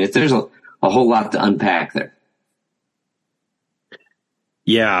that. I mean, there's a whole lot to unpack there.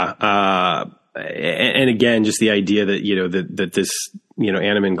 Yeah. And again, just the idea that, that this,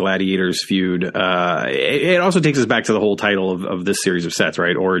 Animan Gladiators feud, it also takes us back to the whole title of this series of sets,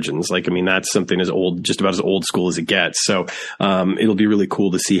 right? Origins. That's something just about as old school as it gets. So, it'll be really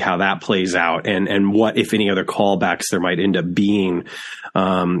cool to see how that plays out and what, if any, other callbacks there might end up being,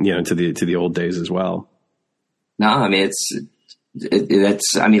 to the old days as well. No, I mean,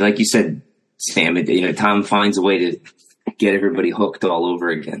 like you said, Sam, Tom finds a way to get everybody hooked all over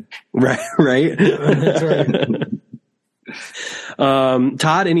again. Right. That's right.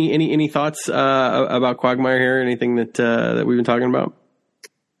 Todd, any thoughts about Quagmire here? Anything that we've been talking about?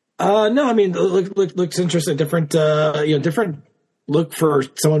 No, I mean, looks interesting. Different look for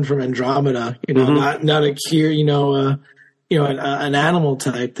someone from Andromeda. Not a cure. An animal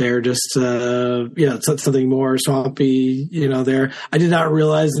type there, just, something more swampy, there. I did not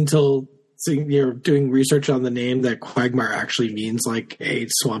realize until doing research on the name that Quagmire actually means like a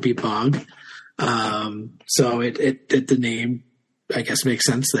swampy bog. So the name, I guess, makes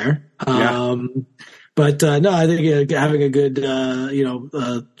sense there. But no, I think having a good,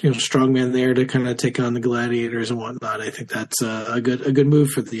 strong man there to kind of take on the Gladiators and whatnot, I think that's a good move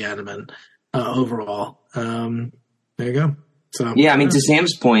for the Animan overall. There you go. So yeah, I mean, to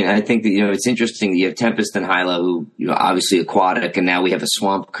Sam's point, I think that it's interesting that you have Tempest and Hyla, who obviously aquatic, and now we have a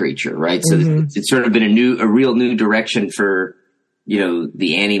swamp creature, right? So it's sort of been a real new direction for the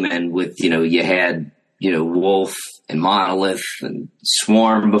Animan. With you had Wolf and Monolith and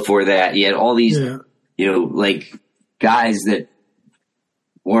Swarm before that. You had all these like guys that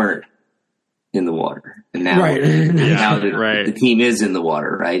weren't in the water, and now now the team is in the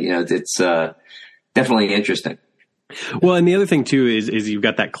water, right? It's definitely interesting. Well, and the other thing too is you've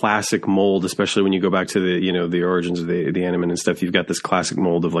got that classic mold, especially when you go back to the origins of the Animan and stuff. You've got this classic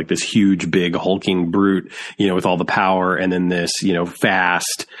mold of like this huge, big, hulking brute, with all the power, and then this,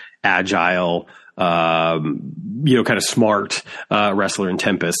 fast, agile, kind of smart wrestler in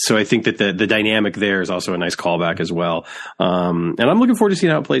Tempest. So I think that the dynamic there is also a nice callback as well. And I'm looking forward to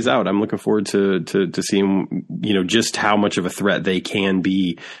seeing how it plays out. I'm looking forward to seeing, just how much of a threat they can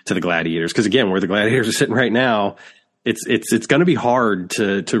be to the Gladiators. Because again, where the Gladiators are sitting right now, it's going to be hard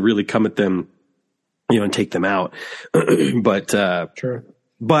to really come at them, and take them out. But sure.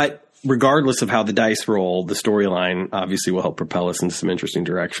 But regardless of how the dice roll, the storyline obviously will help propel us into some interesting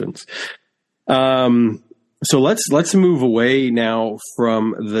directions. So let's move away now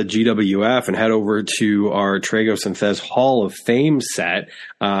from the GWF and head over to our Tragos and Thez Hall of Fame set.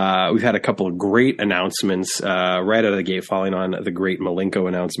 We've had a couple of great announcements right out of the gate, following on the great Malenko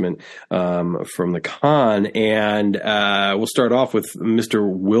announcement from the con. And we'll start off with Mr.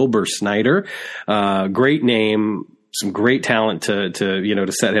 Wilbur Snyder. Great name. Some great talent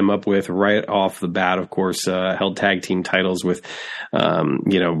to set him up with right off the bat. Of course, held tag team titles with,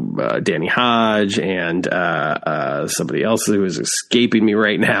 Danny Hodge and somebody else who is escaping me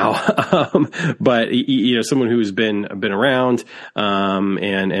right now. But someone who has been around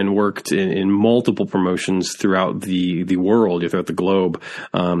and worked in multiple promotions throughout the world, throughout the globe.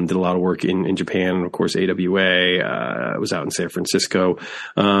 Did a lot of work in Japan, and of course AWA. Was out in San Francisco,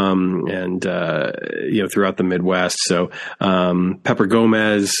 and throughout the Midwest. So Pepper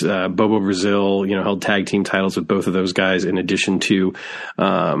Gomez, Bobo Brazil, held tag team titles with both of those guys, in addition to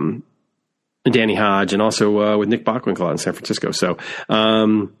Danny Hodge, and also with Nick Bockwinkel out in San Francisco. So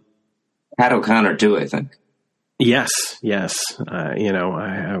Pat O'Connor too, I think. Yes. If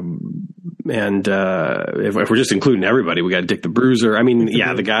we're just including everybody, we got Dick the Bruiser. I mean,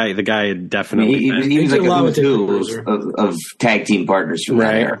 yeah, the guy definitely. He was like a who's who of tag team partners from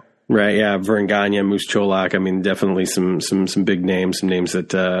that era. Right, yeah, Vern Gagne, Moose Cholak. I mean, definitely some big names, some names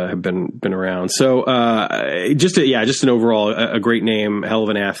that have been around. So, just an overall a great name, hell of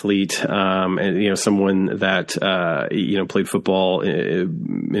an athlete, and someone that played football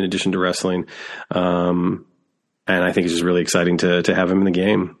in addition to wrestling, and I think it's just really exciting to have him in the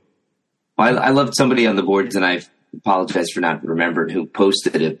game. I loved somebody on the boards, and I apologize for not remembering who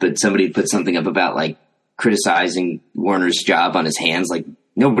posted it, but somebody put something up about like criticizing Warner's job on his hands, like.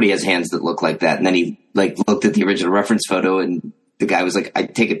 Nobody has hands that look like that. And then he looked at the original reference photo, and the guy was like, I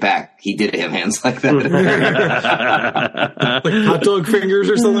take it back. He did have hands like that. Like hot dog fingers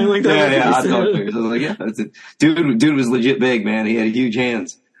or something like that. Yeah, hot dog fingers. I was like, yeah, that's it. Dude was legit big, man. He had huge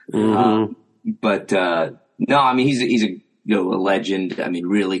hands. Mm-hmm. No, I mean, he's a legend. I mean,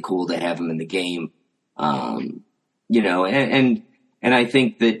 really cool to have him in the game. And I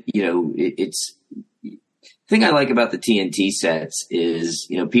think that, it's, the thing I like about the TNT sets is,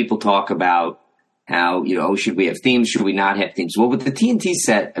 people talk about how, should we have themes? Should we not have themes? Well, with the TNT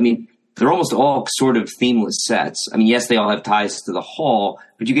set, I mean, they're almost all sort of themeless sets. I mean, yes, they all have ties to the hall,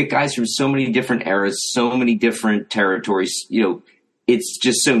 but you get guys from so many different eras, so many different territories. It's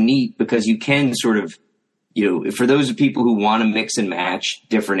just so neat because you can sort of, for those people who want to mix and match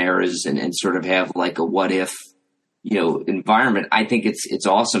different eras and sort of have like a what if, environment, I think it's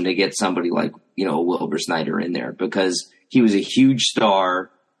awesome to get somebody like, Wilbur Snyder in there because he was a huge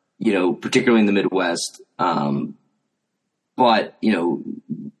star, particularly in the Midwest. But,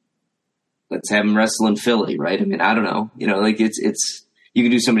 let's have him wrestle in Philly, right? I mean, I don't know, it's, you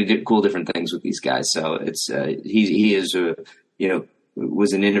can do so many cool different things with these guys. So it's, he is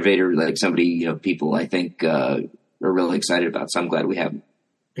was an innovator, like somebody, people I think, are really excited about. So I'm glad we have him.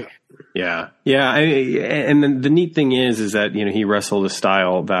 Yeah. And then the neat thing is that, he wrestled a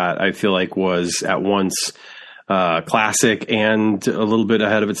style that I feel like was at once classic and a little bit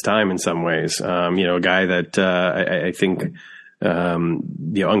ahead of its time in some ways. A guy that I think,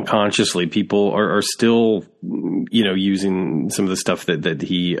 unconsciously people are still, using some of the stuff that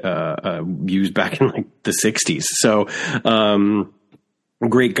he used back in like the 60s. So,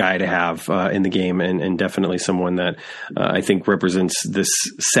 great guy to have in the game, and definitely someone that I think represents this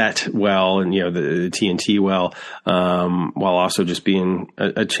set well, and the TNT well, while also just being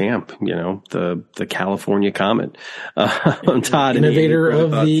a champ. The California Comet, Todd, innovator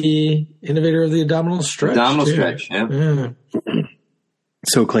of the abdominal stretch. Stretch, yeah.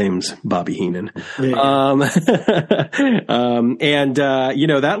 So claims Bobby Heenan. Yeah.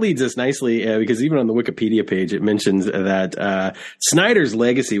 That leads us nicely because even on the Wikipedia page, it mentions that Snyder's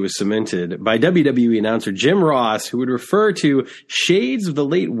legacy was cemented by WWE announcer Jim Ross, who would refer to shades of the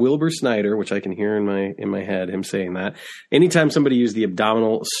late Wilbur Snyder, which I can hear in my head, him saying that anytime somebody used the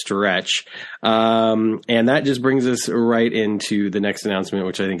abdominal stretch. And that just brings us right into the next announcement,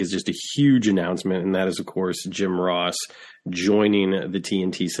 which I think is just a huge announcement. And that is, of course, Jim Ross joining the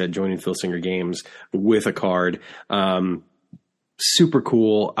TNT set, joining Phil Singer Games with a card. super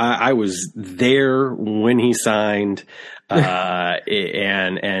cool. I was there when he signed,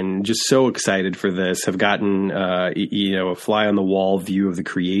 and just so excited for this. Have gotten, a fly on the wall view of the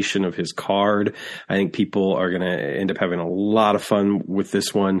creation of his card. I think people are going to end up having a lot of fun with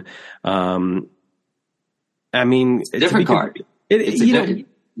this one. I mean, different card. It's unique.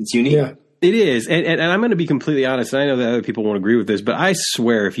 Yeah. It is. And I'm going to be completely honest. And I know that other people won't agree with this, but I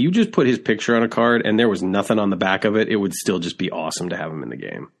swear if you just put his picture on a card and there was nothing on the back of it, it would still just be awesome to have him in the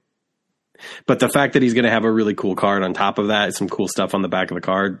game. But the fact that he's going to have a really cool card on top of that, some cool stuff on the back of the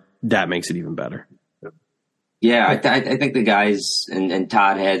card, that makes it even better. Yeah, I think the guys and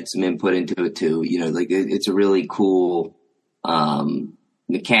Todd had some input into it too. It's a really cool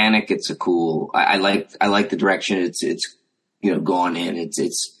mechanic. It's a cool. I like the direction it's gone in.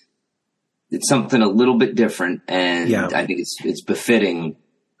 It's something a little bit different, and I think it's befitting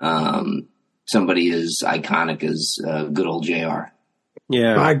somebody as iconic as good old JR.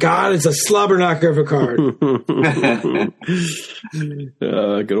 Yeah. My God, it's a slobber knocker of a card.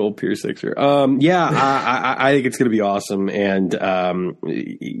 Good old Pier Sixer. I think it's going to be awesome, and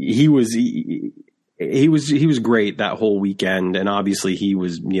he was great that whole weekend, and obviously he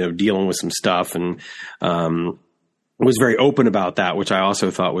was dealing with some stuff and. Was very open about that, which I also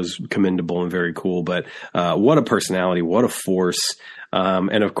thought was commendable and very cool. But what a personality, what a force.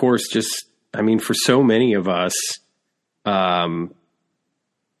 And of course, for so many of us, the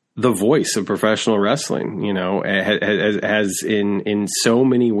voice of professional wrestling, has in so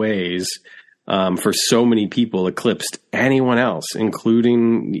many ways, for so many people eclipsed anyone else,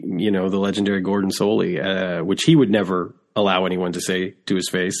 including, the legendary Gordon Soley, which he would never allow anyone to say to his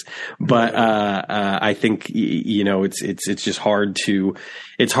face. But I think it's just hard to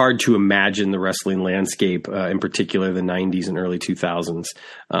imagine the wrestling landscape, in particular the 90s and early 2000s,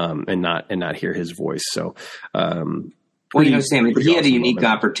 and not hear his voice. So Sam, he had a unique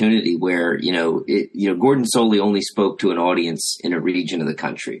opportunity where Gordon Soley only spoke to an audience in a region of the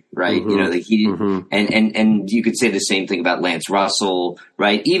country, right? Mm-hmm. And you could say the same thing about Lance Russell,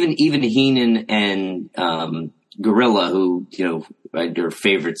 right? Even Heenan and Gorilla, who are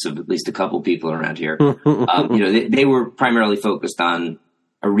favorites of at least a couple people around here. They were primarily focused on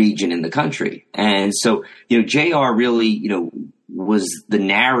a region in the country, and so JR really was the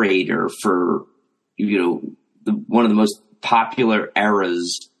narrator for one of the most popular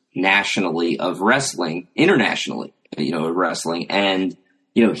eras nationally of wrestling, internationally, of wrestling, and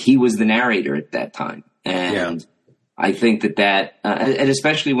he was the narrator at that time, and I think that and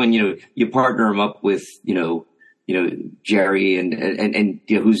especially when you partner him up with Jerry and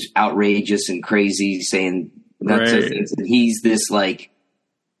who's outrageous and crazy, saying nuts of things, and he's this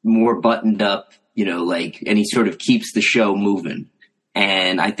more buttoned up, and he sort of keeps the show moving.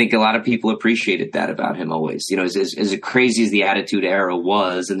 And I think a lot of people appreciated that about him always. As crazy as the Attitude Era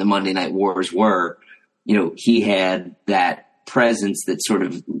was and the Monday Night Wars were, he had that presence that sort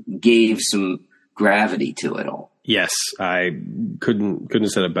of gave some gravity to it all. Yes, I couldn't have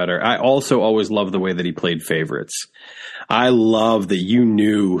said it better. I also always loved the way that he played favorites. I love that you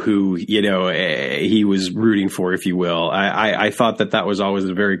knew who, he was rooting for, if you will. I thought that was always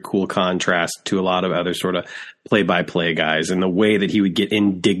a very cool contrast to a lot of other sort of play-by-play guys, and the way that he would get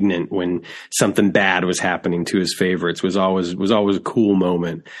indignant when something bad was happening to his favorites was always a cool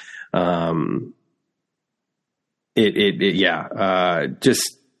moment.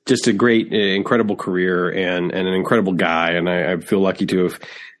 Just a great, incredible career and an incredible guy. And I feel lucky to have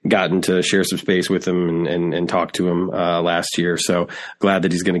gotten to share some space with him and talk to him last year. So glad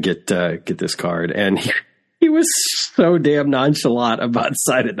that he's going to get this card. And he was so damn nonchalant about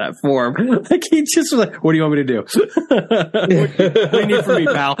signing that form. He just was like, "What do you want me to do? What do you need from me,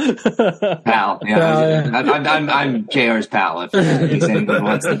 pal?" Pal, yeah. I'm JR's pal. If anybody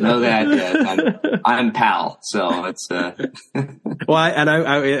wants to know that, I'm pal. So it's. Well,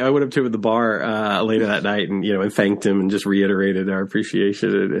 I went up to him at the bar later that night, and and thanked him and just reiterated our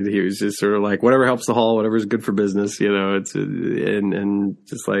appreciation. And he was just sort of like, "Whatever helps the hall, whatever's good for business." It's and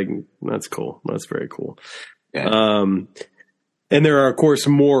just like, that's cool. That's very cool. Yeah. And there are, of course,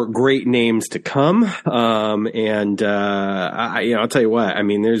 more great names to come. I'll tell you what. I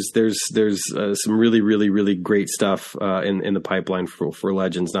mean, there's some really, really, really great stuff in the pipeline for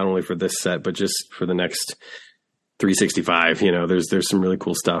Legends, not only for this set, but just for the next 365. There's some really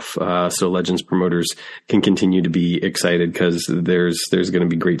cool stuff. So Legends promoters can continue to be excited because there's going to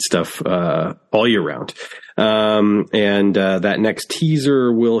be great stuff all year round. And that next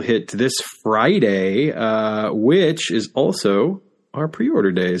teaser will hit this Friday, which is also our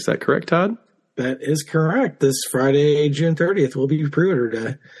pre-order day. Is that correct, Todd? That is correct. This Friday, June 30th, will be pre-order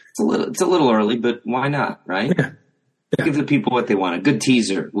day. It's a little early, but why not, right? Yeah. Yeah. Give the people what they want. A good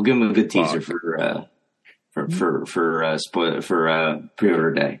teaser. We'll give them a good teaser for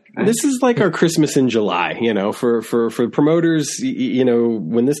pre-order day. Right? This is like our Christmas in July, for promoters,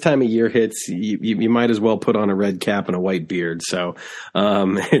 when this time of year hits, you might as well put on a red cap and a white beard. So,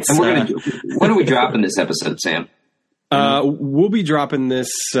 it's, and when are we dropping this episode, Sam? We'll be dropping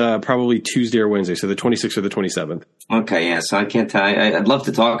this, probably Tuesday or Wednesday. So the 26th or the 27th. Okay. Yeah. So I can't tell. I'd love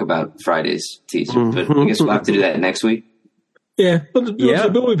to talk about Friday's teaser, but I guess we'll have to do that next week. Yeah. We'll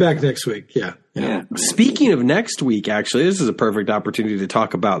be back next week. Yeah. Speaking of next week, actually, this is a perfect opportunity to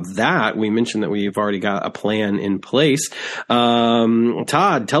talk about that. We mentioned that we've already got a plan in place.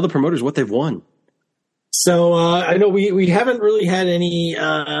 Todd, tell the promoters what they've won. So I know we haven't really had any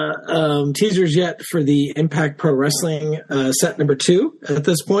teasers yet for the Impact Pro Wrestling set number 2 at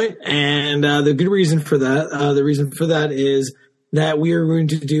this point, and the good reason for that, is that we are going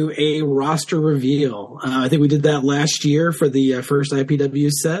to do a roster reveal. I think we did that last year for the first IPW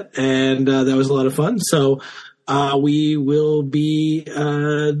set, and that was a lot of fun. So we will be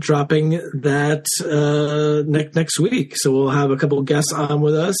dropping that next week. So we'll have a couple of guests on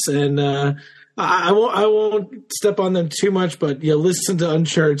with us, and I won't step on them too much, but listen to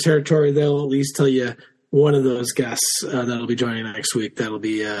Uncharted Territory. They'll at least tell you one of those guests that'll be joining next week. That'll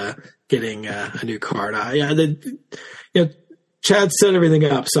be getting a new card. Chad set everything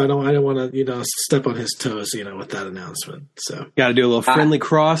up, so I don't want to step on his toes with that announcement. So got to do a little friendly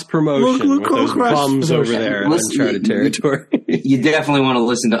cross promotion with those bums over there in Uncharted Territory. You definitely want to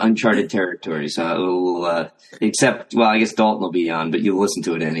listen to Uncharted Territory. So except, I guess Dalton will be on, but you'll listen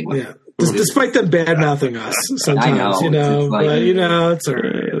to it anyway. Yeah. Despite them bad-mouthing us sometimes, but it's all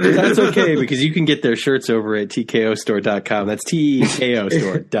right. That's okay, because you can get their shirts over at tkostore.com. That's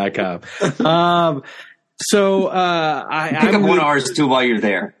TKOstore.com. So I pick up one of ours too while you're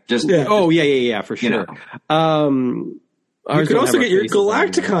there. Just yeah, for sure. You can also get your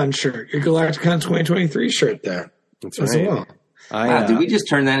Galacticon shirt, your Galacticon 2023 shirt there. That's right. As well. Did we just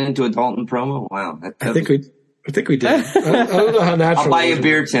turn that into a Dalton promo? Wow, I think we did. I don't know how natural. I'll buy you a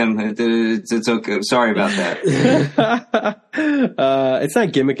beer, Tim. It's okay. Sorry about that. It's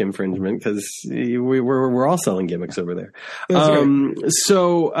not gimmick infringement, because we're all selling gimmicks over there.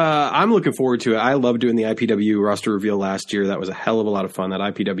 So I'm looking forward to it. I love doing the IPW roster reveal last year. That was a hell of a lot of fun. That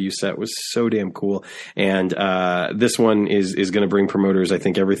IPW set was so damn cool. And this one is going to bring promoters, I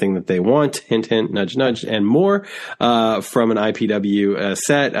think, everything that they want. Hint, hint, nudge, nudge, and more from an IPW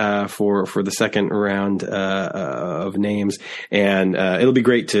set for the second round of names, and it'll be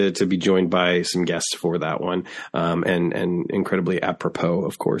great to be joined by some guests for that one, and incredibly apropos,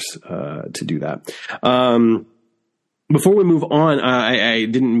 of course, to do that. Before we move on, I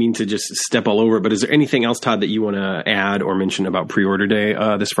didn't mean to just step all over it, but is there anything else, Todd, that you want to add or mention about pre-order day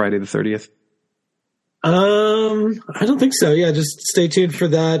this Friday the 30th? I don't think so. Yeah, just stay tuned for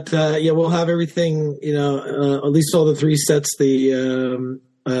that. We'll have everything, at least all the 3 sets, the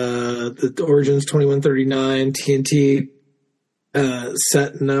Origins 2139, TNT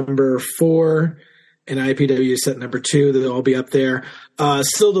set number 4, and IPW set number 2. They'll all be up there.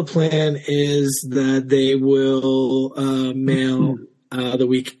 Still, the plan is that they will mail the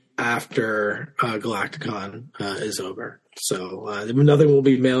week after Galacticon is over. So nothing will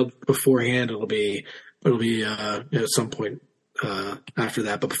be mailed beforehand. It'll be at some point after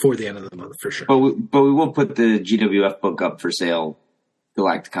that, but before the end of the month for sure. But we will put the GWF book up for sale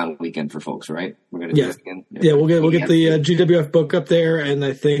Galacticon weekend for folks, right? We're going to do this again. Yeah, we'll get the GWF book up there, and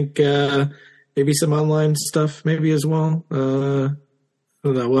I think maybe some online stuff maybe as well. I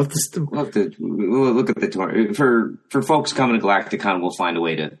don't know. We'll look at the tour. For folks coming to Galacticon, we'll find a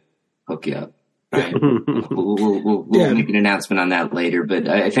way to hook you up. Right? We'll make an announcement on that later. But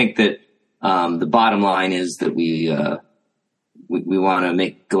I think that the bottom line is that we want to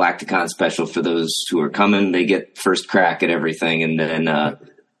make Galacticon special for those who are coming. They get first crack at everything, and then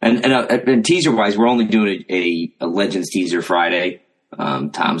and teaser wise, we're only doing a Legends teaser Friday.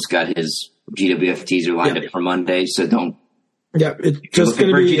 Tom's got his GWF teaser lined up for Monday, so don't. Yeah, it's just going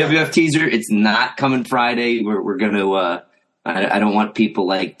to be GWF teaser. It's not coming Friday. We're going to. I don't want people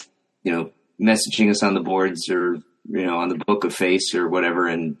messaging us on the boards or on the Book of Face or whatever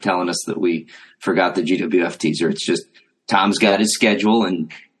and telling us that we forgot the GWF teaser. It's just Tom's got his schedule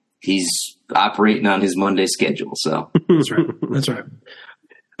and he's operating on his Monday schedule. So that's right. That's right.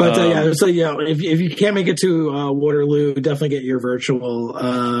 But if you can't make it to Waterloo, definitely get your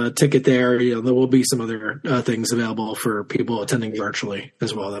virtual ticket there. There will be some other things available for people attending virtually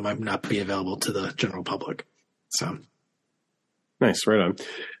as well that might not be available to the general public. So, Nice. Right on.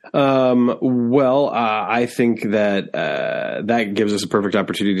 I think that that gives us a perfect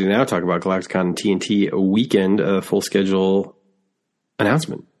opportunity to now talk about Galacticon TNT weekend, full schedule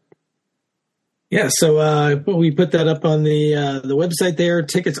announcement. Yeah, so we put that up on the website there.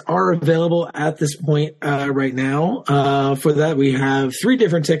 Tickets are available at this point right now. For that, we have 3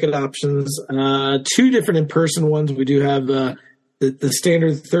 different ticket options, 2 different in-person ones. We do have the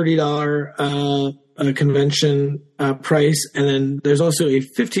standard $30 convention price, and then there's also a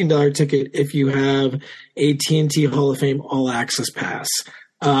 $15 ticket if you have a TNT Hall of Fame All Access Pass.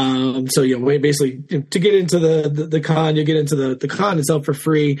 So basically to get into the con, you get into the con itself for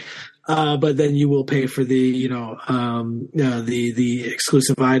free. But then you will pay for the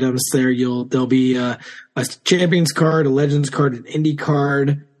exclusive items there. There'll be a Champions card, a Legends card, an Indie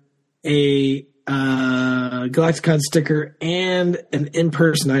card, a Galacticon sticker, and an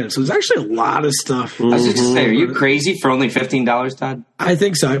in-person item. So there's actually a lot of stuff. I was just going to say, are you crazy for only $15, Todd? I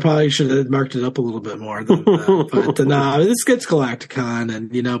think so. I probably should have marked it up a little bit more than that. But this gets Galacticon, and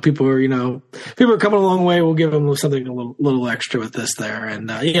people are coming a long way. We'll give them something a little extra with this there.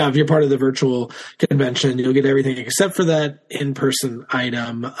 And if you're part of the virtual convention, you'll get everything except for that in-person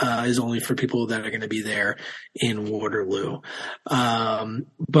item is only for people that are going to be there in Waterloo.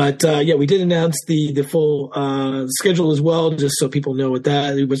 We did announce the full schedule as well, just so people know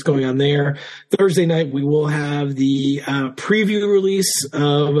what's going on there. Thursday night we will have the preview release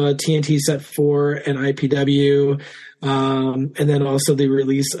of TNT Set 4 and IPW, and then also the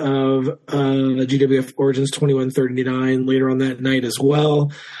release of GWF Origins 2139 later on that night as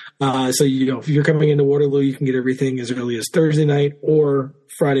well. So if you're coming into Waterloo, you can get everything as early as Thursday night or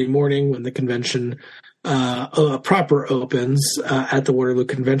Friday morning when the convention proper opens at the Waterloo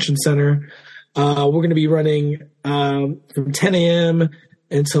Convention Center. We're going to be running from 10 a.m.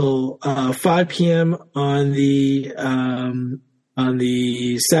 until 5 p.m. on the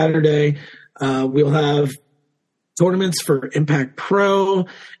Saturday. We'll have tournaments for Impact Pro,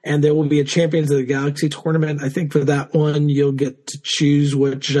 and there will be a Champions of the Galaxy tournament. I think for that one, you'll get to choose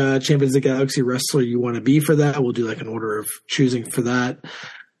which Champions of the Galaxy wrestler you want to be for that. We'll do like an order of choosing for that.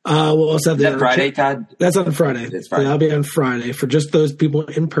 We'll also have Is that Friday, Todd? That's on Friday. It's Friday. That'll be on Friday for just those people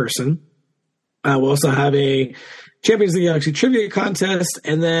in person. We'll also have a Champions of the Galaxy trivia contest,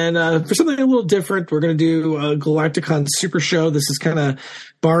 and then for something a little different, we're going to do a Galacticon Super Show. This is kind of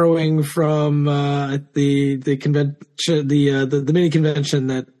borrowing from the convention, the mini convention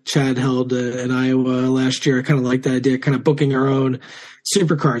that Chad held in Iowa last year. I kind of like that idea, kind of booking our own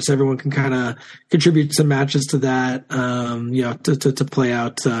supercards, so everyone can kind of contribute some matches to that, to play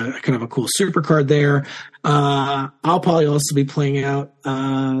out kind of a cool supercard there. I'll probably also be playing out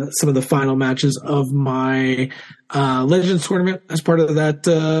some of the final matches of my Legends tournament as part of that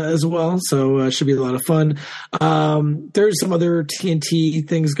as well, so it should be a lot of fun. There's some other TNT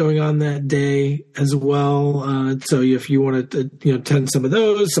things going on that day as well, so if you want to attend some of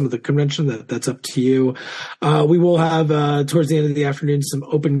those, some of the convention, that's up to you. We will have towards the end of the afternoon some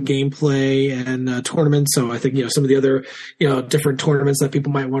open gameplay and tournaments, so I think some of the other different tournaments that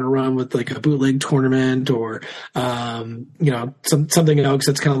people might want to run with, like a bootleg tournament or something else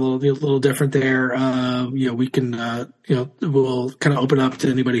that's kind of a little different there. We can we'll kind of open up to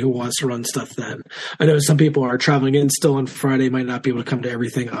anybody who wants to run stuff then. I know some people are traveling in still on Friday, might not be able to come to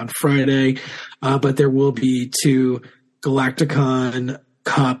everything on Friday, but there will be 2 Galacticon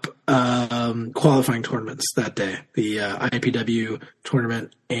Cup qualifying tournaments that day, the IPW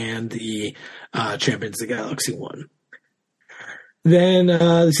tournament and the Champions of the Galaxy one. Then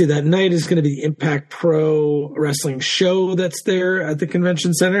let's see, that night is going to be the Impact Pro Wrestling show that's there at the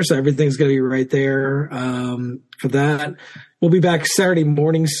convention center, so everything's going to be right there for that. We'll be back Saturday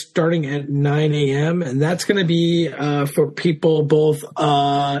morning starting at 9 a.m., and that's going to be for people both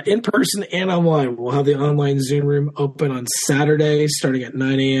in person and online. We'll have the online Zoom room open on Saturday starting at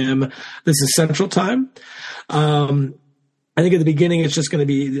 9 a.m. This is Central Time. I think at the beginning it's just going to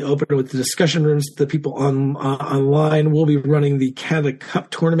be open with the discussion rooms. The people online will be running the Canada Cup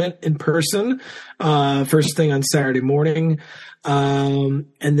tournament in person first thing on Saturday morning. And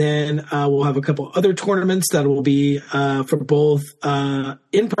then we'll have a couple other tournaments that will be for both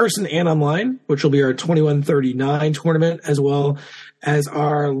in person and online, which will be our 2139 tournament as well as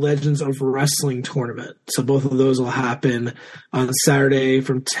our Legends of Wrestling tournament. So both of those will happen on Saturday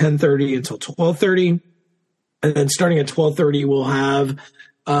from 10:30 until 12:30. And then starting at 12:30, we'll have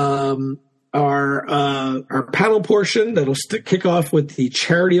our panel portion that'll kick off with the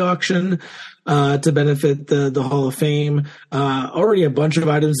charity auction to benefit the Hall of Fame. Already a bunch of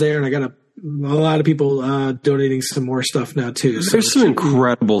items there, and I got a lot of people donating some more stuff now too. So there's some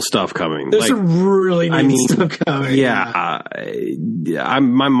incredible stuff coming. There's some really neat stuff coming. Yeah,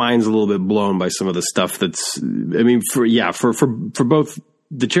 my mind's a little bit blown by some of the stuff that's. I mean, for both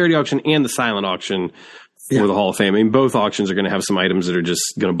the charity auction and the silent auction for the Hall of Fame. I mean, both auctions are going to have some items that are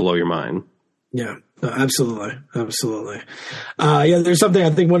just going to blow your mind. Yeah, absolutely. There's something. I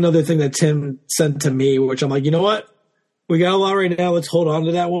think one other thing that Tim sent to me, which I'm like, you know what? We got a lot right now. Let's hold on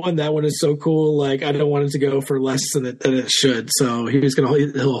to that one. That one is so cool. Like, I don't want it to go for less than it should. So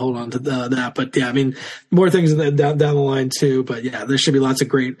he'll hold on to that. But yeah, I mean, more things down the line too. But yeah, there should be lots of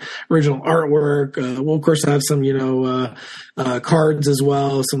great original artwork. We'll of course have some, cards as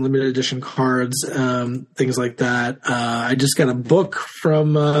well, some limited edition cards, things like that. I just got a book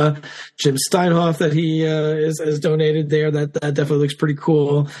from Jim Steinhoff that he has donated there. That definitely looks pretty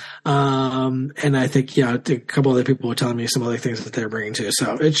cool. And I think a couple other people were telling me some other things that they're bringing too.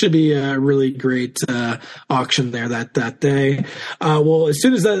 So it should be a really great auction there that day. Well, as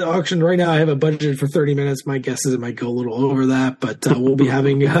soon as that auction, right now I have a budget for 30 minutes. My guess is it might go a little over that, but we'll be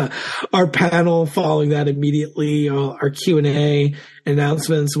having our panel following that immediately. Our Q&A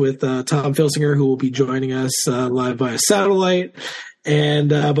announcements with Tom Filsinger, who will be joining us live via satellite. And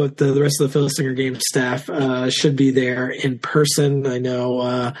but the rest of the Filsinger Game staff should be there in person. I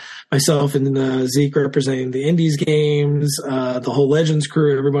know myself and Zeke representing the Indies games, the whole Legends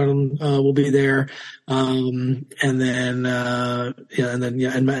crew, everyone will be there. And then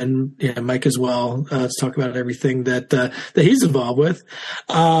Mike as well to talk about everything that he's involved with.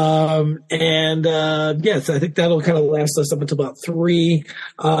 So I think that'll kind of last us up until about 3.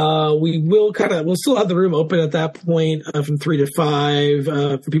 We'll still have the room open at that point from 3 to 5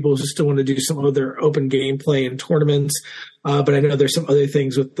 for people who still want to do some other open gameplay and tournaments. But I know there's some other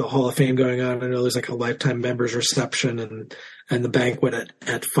things with the Hall of Fame going on. I know there's like a lifetime members reception and the banquet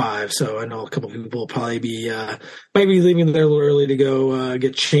at 5. So I know a couple of people will probably be might be leaving there a little early to go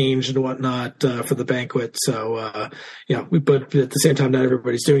get changed and whatnot for the banquet. So but at the same time, not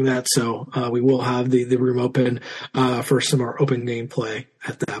everybody's doing that. So we will have the room open for some more open gameplay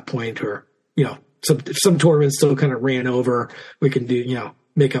at that point, or if some tournaments still kind of ran over, we can do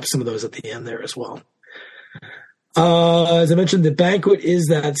make up some of those at the end there as well. As I mentioned, the banquet is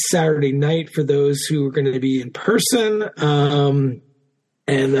that Saturday night for those who are going to be in person. And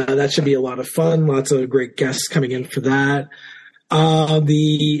that should be a lot of fun. Lots of great guests coming in for that. And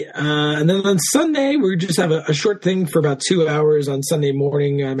then on Sunday, we just have a short thing for about 2 hours on Sunday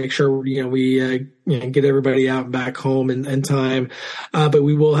morning. Make sure, we get everybody out and back home in time. But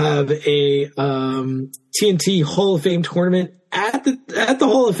we will have a TNT Hall of Fame tournament at the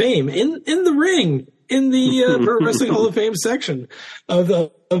Hall of Fame in the ring. In the Pro Wrestling Hall of Fame section of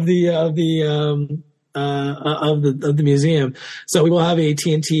the museum. So we will have a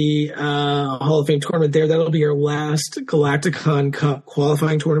TNT Hall of Fame tournament there. That'll be our last Galacticon Cup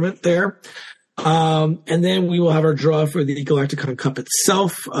qualifying tournament there. And then we will have our draw for the Galacticon Cup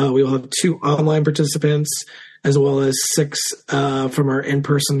itself. We will have 2 online participants as well as 6 from our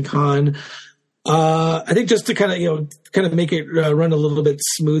in-person con. I think just to kind of make it run a little bit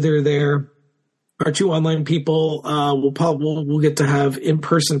smoother there. Our 2 online people we'll get to have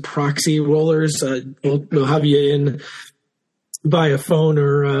in-person proxy rollers. We'll have you in via phone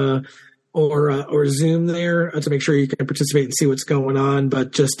or Zoom there to make sure you can participate and see what's going on.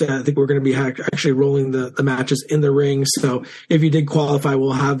 But just I think we're going to be actually rolling the matches in the ring. So if you did qualify,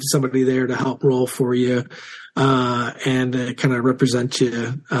 we'll have somebody there to help roll for you and kind of represent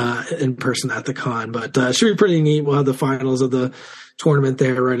you in person at the con. But it should be pretty neat. We'll have the finals of the tournament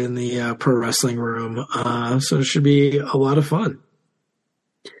there right in the pro wrestling room. So it should be a lot of fun.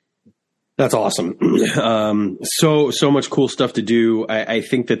 That's awesome. So much cool stuff to do. I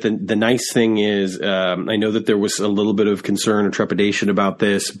think that the nice thing is, I know that there was a little bit of concern or trepidation about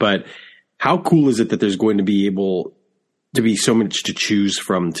this, but how cool is it that there's going to be able to be so much to choose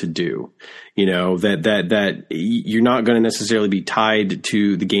from to do, that you're not going to necessarily be tied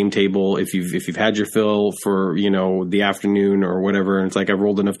to the game table. If you've had your fill for, the afternoon or whatever, and it's like, I've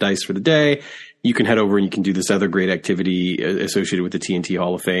rolled enough dice for the day, you can head over and you can do this other great activity associated with the TNT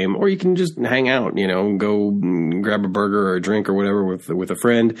Hall of Fame, or you can just hang out, go grab a burger or a drink or whatever with a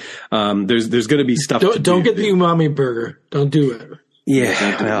friend. There's going to be stuff. Don't get the umami burger. Don't do it.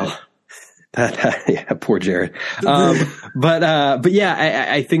 Yeah. Well, yeah, poor Jared. But yeah,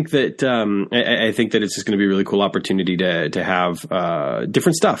 I think that, I think that it's just going to be a really cool opportunity to have,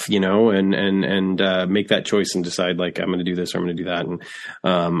 different stuff, and make that choice and decide, like, I'm going to do this or I'm going to do that. And,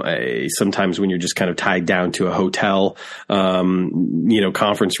 sometimes when you're just kind of tied down to a hotel,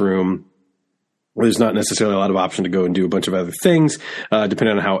 conference room, There's not necessarily a lot of option to go and do a bunch of other things,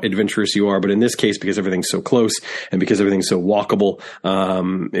 depending on how adventurous you are. But in this case, because everything's so close and because everything's so walkable,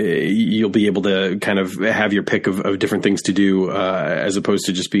 you'll be able to kind of have your pick of different things to do, as opposed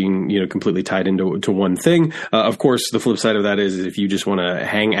to just being, completely tied into one thing. Of course, the flip side of that is if you just want to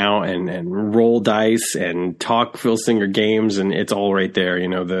hang out and roll dice and talk Phil Singer games, and it's all right there,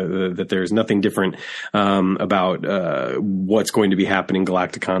 that there's nothing different, about, what's going to be happening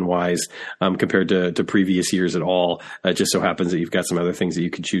Galacticon wise, compared to previous years at all. It just so happens that you've got some other things that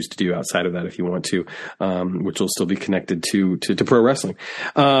you could choose to do outside of that if you want to, which will still be connected to pro wrestling.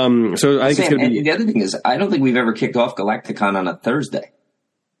 So I think it's going to be. The other thing is, I don't think we've ever kicked off Galacticon on a Thursday.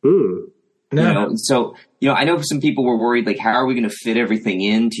 Ooh. No. So I know some people were worried, like, how are we going to fit everything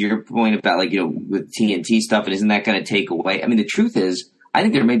in? To your point about, like, with TNT stuff, and isn't that going to take away? I mean, the truth is, I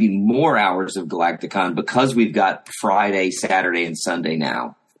think there may be more hours of Galacticon because we've got Friday, Saturday, and Sunday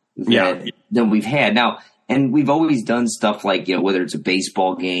now. Than we've had now, and we've always done stuff like whether it's a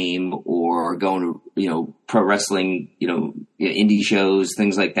baseball game or going to pro wrestling, indie shows,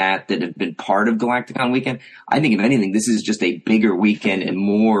 things like that have been part of Galacticon weekend. I think if anything, this is just a bigger weekend and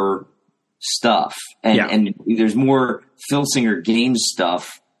more stuff, and there's more Phil Singer Games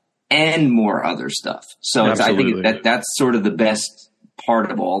stuff and more other stuff. So I think that's sort of the best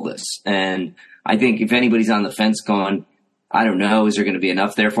part of all this. And I think if anybody's on the fence going, I don't know, is there going to be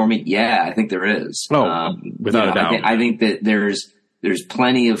enough there for me? Yeah, I think there is. Without a doubt. I think that there's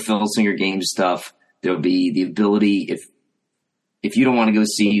plenty of Phil Singer Games stuff. There'll be the ability, if you don't want to go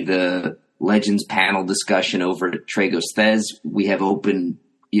see the Legends panel discussion over at Tragos Thez, we have open,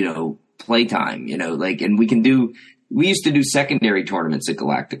 playtime, and we used to do secondary tournaments at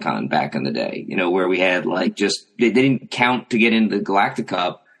Galacticon back in the day, where we had they didn't count to get into the Galactic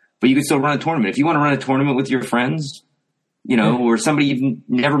Cup, but you could still run a tournament. If you want to run a tournament with your friends, or somebody you've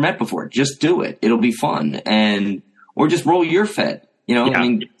never met before, just do it. It'll be fun. Or just roll your Fed,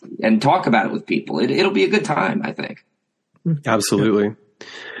 and talk about it with people. It'll be a good time, I think. Absolutely.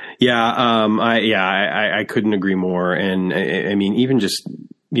 Yeah. I couldn't agree more. And I mean, even just,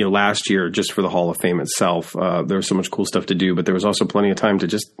 last year, just for the Hall of Fame itself, there was so much cool stuff to do, but there was also plenty of time to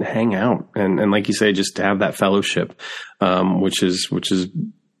just hang out. And like you say, just to have that fellowship, which is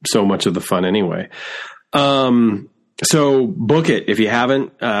so much of the fun anyway. So book it. If you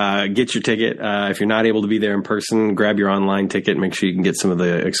haven't, get your ticket. If you're not able to be there in person, grab your online ticket. Make sure you can get some of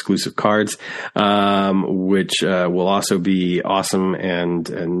the exclusive cards, which, will also be awesome and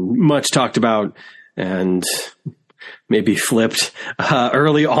much talked about and maybe flipped,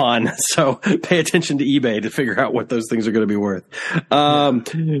 early on. So pay attention to eBay to figure out what those things are going to be worth.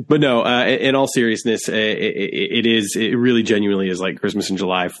 But no, in all seriousness, it really genuinely is like Christmas in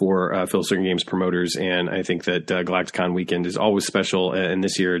July for, Phil Singer Games promoters. And I think that, Galacticon weekend is always special. And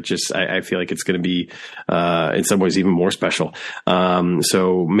this year, I feel like it's going to be, in some ways even more special.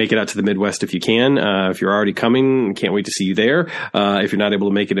 So make it out to the Midwest if you can. If you're already coming, can't wait to see you there. If you're not able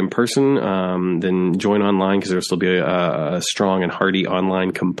to make it in person, then join online because there'll still be a strong and hearty online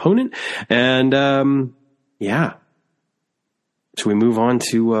component. And should we move on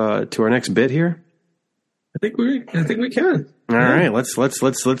to our next bit here? I think we can. All right,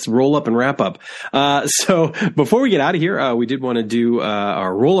 let's roll up and wrap up. So before we get out of here, we did want to do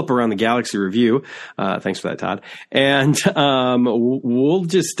our roll up around the galaxy review. Thanks for that, Todd. And we'll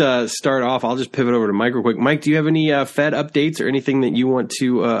just start off. I'll just pivot over to Mike real quick. Mike, do you have any Fed updates or anything that you want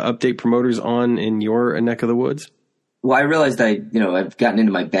to update promoters on in your neck of the woods? Well, I realized I've gotten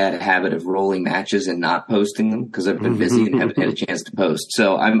into my bad habit of rolling matches and not posting them because I've been busy and haven't had a chance to post.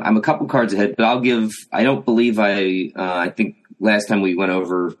 So I'm a couple cards ahead, but I don't believe I think last time we went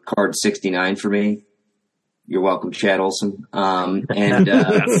over card 69 for me. You're welcome, Chad Olson. 69.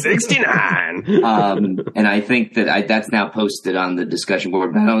 And I think that that's now posted on the discussion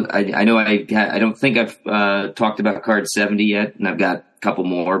board. But I don't think I've talked about card 70 yet, and I've got a couple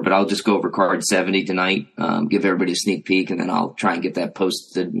more. But I'll just go over card 70 tonight, give everybody a sneak peek, and then I'll try and get that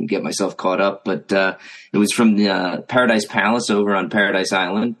posted and get myself caught up. But it was from the Paradise Palace over on Paradise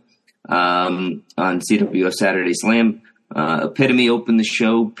Island on CWF Saturday Slam. Epitome opened the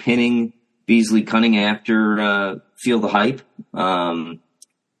show, pinning Beasley Cunning after Feel the Hype.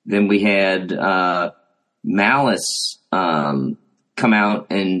 Then we had Malice come out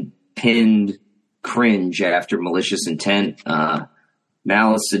and pinned Cringe after Malicious Intent.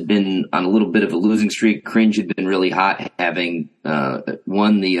 Malice had been on a little bit of a losing streak. Cringe had been really hot, having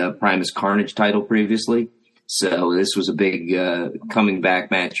won the Primus Carnage title previously. So this was a big coming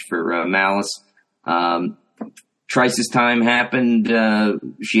back match for Malice. Trice's time happened.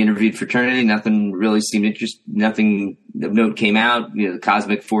 She interviewed Fraternity. Nothing really seemed interesting. Nothing of note came out. The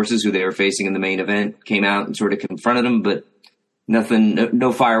Cosmic Forces, who they were facing in the main event, came out and sort of confronted them, but nothing,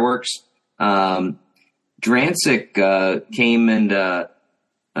 no fireworks. Drancic came and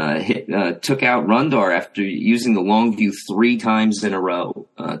took out Rundar after using the long view 3 times in a row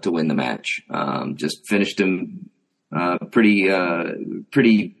to win the match. Just finished him pretty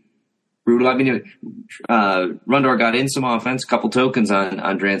brutal. I mean, Rundar got in some offense, a couple tokens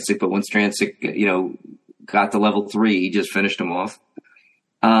on Drancic, but once Drancic, got to level 3, he just finished him off.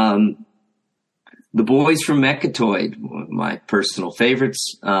 The boys from Mechatoid, one of my personal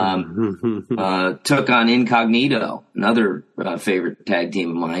favorites, took on Incognito, another favorite tag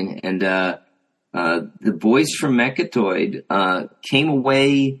team of mine. And the boys from Mechatoid came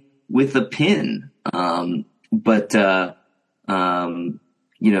away with a pin. But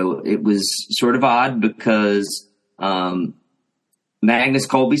it was sort of odd because Magnus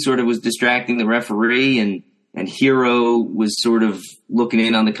Colby sort of was distracting the referee, and Hero was sort of looking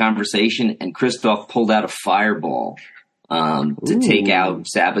in on the conversation, and Christoph pulled out a fireball to take out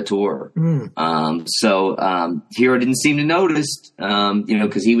Saboteur. So Hero didn't seem to notice,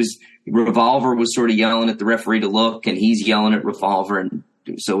 because Revolver was sort of yelling at the referee to look, and he's yelling at Revolver, and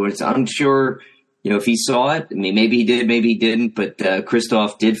so it's unsure, if he saw it. I mean, maybe he did, maybe he didn't, but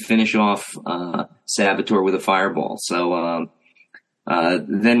Christoph did finish off Saboteur with a fireball. So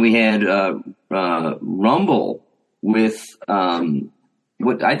then we had Rumble with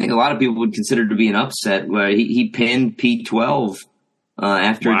what I think a lot of people would consider to be an upset, where he pinned P12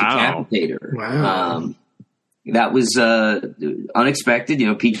 after a decapitator. Wow. That was unexpected.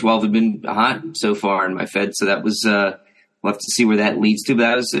 P12 had been hot so far in my Fed, so that was we'll have to see where that leads to. But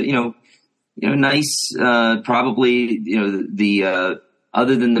that was nice. Probably the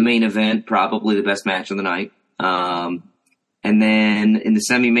other than the main event, probably the best match of the night. And then in the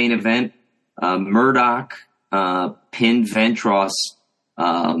semi-main event, Murdoch pinned Ventros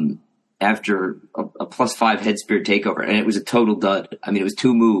after a +5 head spear takeover, and it was a total dud. I mean, it was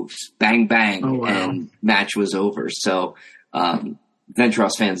 2 moves, bang, bang, and match was over. So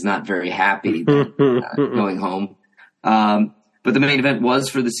Ventros fans not very happy going home. But the main event was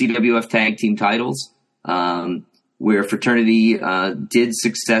for the CWF Tag Team titles, where Fraternity did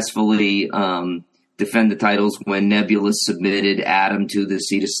successfully defend the titles when Nebula submitted Adam to the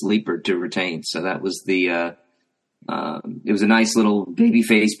Seat of Sleeper to retain. So that was it was a nice little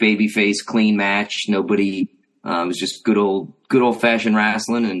babyface clean match. Nobody, it was just good old fashioned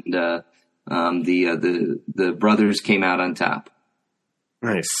wrestling, and the brothers came out on top.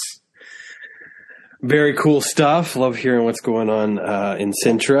 Nice. Very cool stuff. Love hearing what's going on in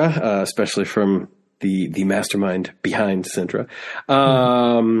Sintra, especially from the mastermind behind Sintra.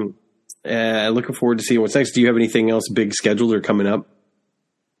 Looking forward to seeing what's next. Do you have anything else big scheduled or coming up?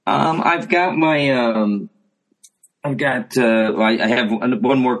 I've got my I have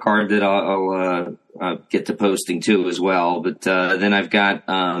one more card that I'll get to posting too as well. But then I've got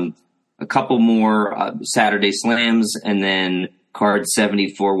a couple more Saturday slams, and then card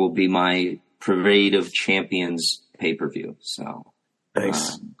 74 will be my Parade of Champions pay-per-view. So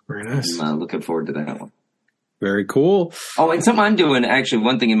nice, very nice. I'm looking forward to that one. Very cool. Oh, and something I'm doing, actually,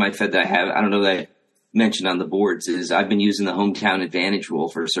 one thing in my Fed that I don't know that I mentioned on the boards is I've been using the hometown advantage rule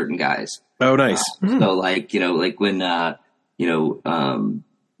for certain guys. Oh, nice. So like when, like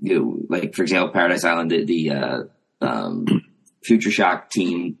for example, Paradise Island, the Future Shock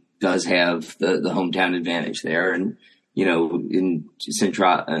team does have the hometown advantage there. And, in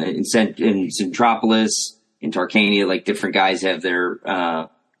Centropolis, in Tarkania, like different guys have their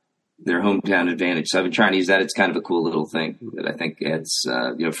hometown advantage. So I've been trying to use that. It's kind of a cool little thing that I think adds,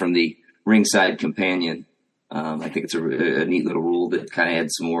 from the ringside companion. I think it's a neat little rule that kind of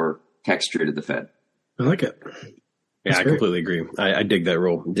adds some more texture to the Fed. I like it. Yeah, I completely agree. I dig that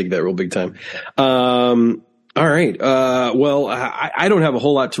rule. Dig that rule big time. All right. Well, I don't have a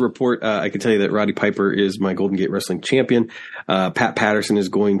whole lot to report. I can tell you that Roddy Piper is my Golden Gate Wrestling champion. Pat Patterson is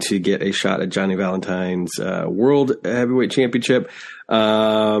going to get a shot at Johnny Valentine's World Heavyweight Championship.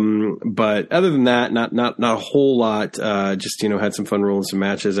 But other than that, not a whole lot. Just, had some fun rolling some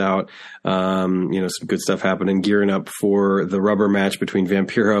matches out. Some good stuff happening, gearing up for the rubber match between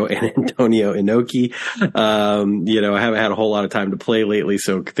Vampiro and Antonio Inoki. I haven't had a whole lot of time to play lately,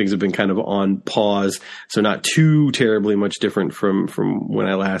 so things have been kind of on pause. So not too terribly much different from when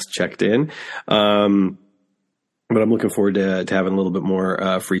I last checked in. But I'm looking forward to having a little bit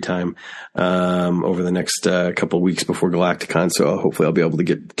more free time over the next couple of weeks before Galacticon. So hopefully I'll be able to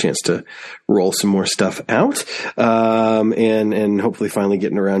get a chance to roll some more stuff out, and hopefully finally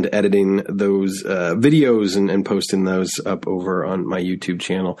getting around to editing those videos and posting those up over on my YouTube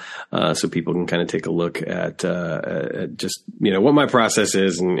channel, so people can kind of take a look at just what my process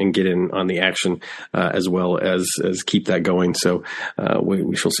is and get in on the action, as well as keep that going. So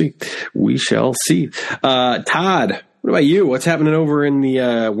we shall see. We shall see. Todd, what about you? What's happening over in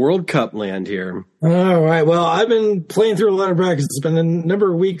the World Cup land here? All right. Well, I've been playing through a lot of brackets. It's been a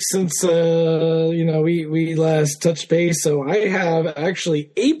number of weeks since we last touched base. So I have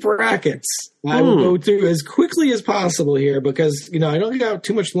actually 8 brackets. I will go through as quickly as possible here because I don't got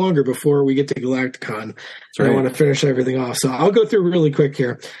too much longer before we get to Galacticon. So I want to finish everything off. So I'll go through really quick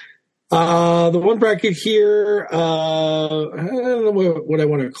here. The one bracket here, I don't know what I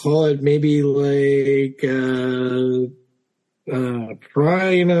want to call it. Maybe like,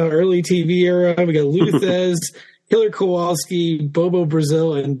 early TV era. We got Luthez, Hiller Kowalski, Bobo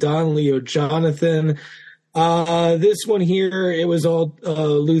Brazil, and Don Leo Jonathan. This one here, it was all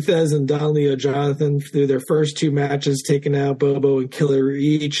Luthez and Don Leo Jonathan through their first 2 matches, taking out Bobo and Killer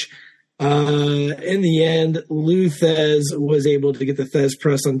each. In the end, Luthez was able to get the Thez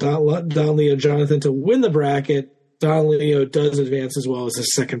press on Don Leo Jonathan to win the bracket. Don Leo does advance as well as a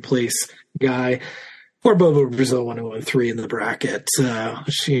second place guy. Poor Bobo Brazil 1-3 in the bracket.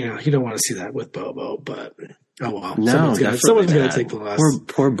 You don't want to see that with Bobo, but oh well. No, someone's got to take the loss.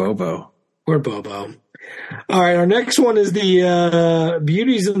 Poor Bobo. Poor Bobo. All right, our next one is the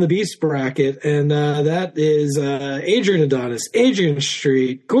Beauties and the Beast bracket, and that is Adrian Adonis, Adrian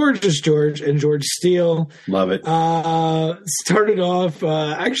Street, Gorgeous George, and George Steele. Love it. Started off,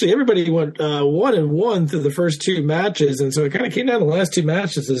 actually, everybody went 1-1 through the first 2 matches, and so it kind of came down to the last 2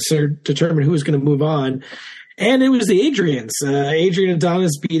 matches to determine who was going to move on. And it was the Adrians. Adrian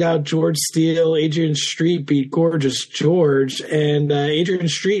Adonis beat out George Steele. Adrian Street beat Gorgeous George. And Adrian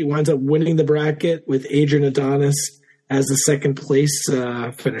Street winds up winning the bracket with Adrian Adonis as the second place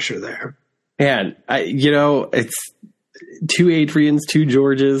finisher there. Man, it's 2 Adrians, 2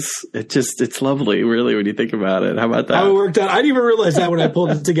 Georges. It's lovely, really, when you think about it. How about that? How it worked out. I didn't even realize that when I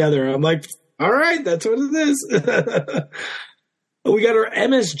pulled it together. I'm like, all right, that's what it is. We got our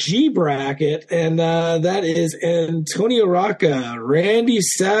MSG bracket, and that is Antonio Rocca, Randy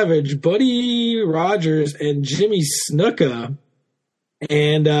Savage, Buddy Rogers, and Jimmy Snuka.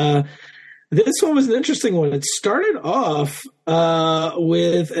 And this one was an interesting one. It started off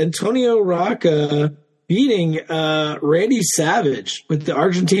with Antonio Rocca beating Randy Savage with the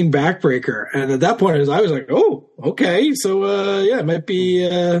Argentine backbreaker. And at that point, I was like, oh, okay. So, it might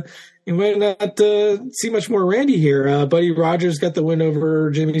be you might not see much more Randy here. Buddy Rogers got the win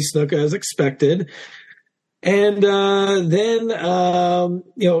over Jimmy Snuka as expected. And then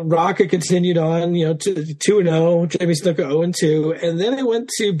Rocca continued on, to 2-0, Jimmy Snuka 0-2. And then it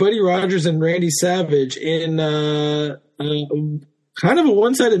went to Buddy Rogers and Randy Savage in kind of a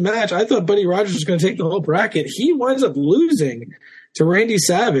one-sided match. I thought Buddy Rogers was going to take the whole bracket. He winds up losing to Randy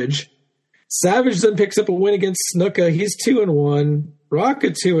Savage. Savage then picks up a win against Snuka. He's 2-1. Rocca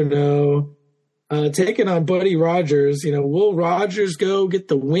 2-0, taking on Buddy Rogers. Will Rogers go get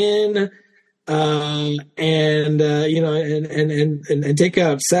the win, and take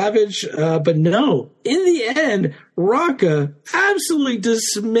out Savage? But no. In the end, Rocca absolutely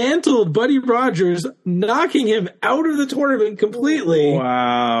dismantled Buddy Rogers, knocking him out of the tournament completely.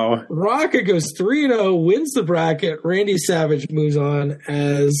 Wow. Rocca goes 3-0, wins the bracket. Randy Savage moves on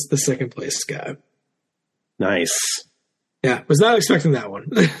as the second place guy. Nice. Yeah, was not expecting that one.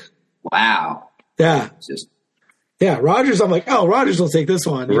 Wow. Yeah. Rogers, I'm like, Rogers will take this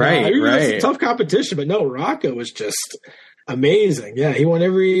one. Right. It's a tough competition, but no, Rocca was just amazing. Yeah, he won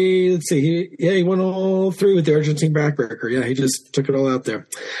he won all 3 with the Argentine backbreaker. Yeah, he just took it all out there.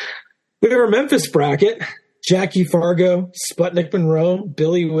 We have our Memphis bracket. Jackie Fargo, Sputnik Monroe,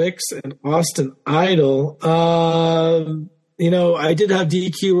 Billy Wicks, and Austin Idol. I did have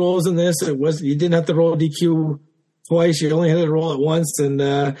DQ rolls in this. You didn't have to roll DQ twice. You only had to roll it once, and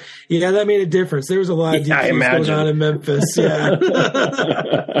that made a difference. There was a lot of DQs going on in Memphis. Yeah.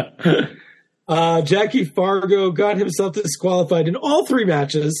 Jackie Fargo got himself disqualified in all 3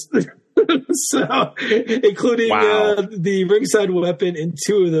 matches, so including the ringside weapon in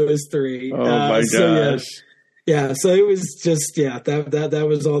 2 of those 3. Oh my gosh! So it was just that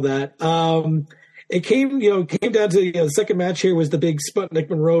was all that. It came down to the second match here was the big Sputnik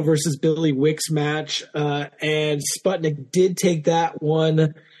Monroe versus Billy Wicks match, and Sputnik did take that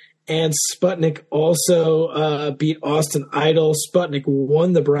one And Sputnik also beat Austin Idol. Sputnik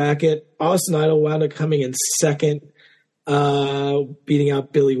won the bracket. Austin Idol wound up coming in second, beating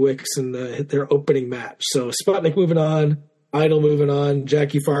out Billy Wicks in their opening match. So Sputnik moving on, Idol moving on,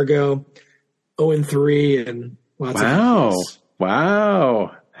 Jackie Fargo 0-3, and lots of points.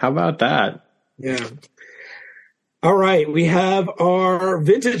 Wow. How about that? Yeah. All right, we have our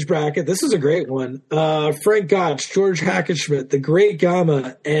vintage bracket. This is a great one. Frank Gotch, George Hackenschmidt, The Great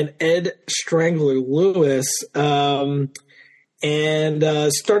Gamma, and Ed Strangler Lewis. And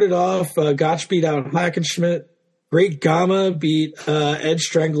started off, Gotch beat out Hackenschmidt. Great Gamma beat Ed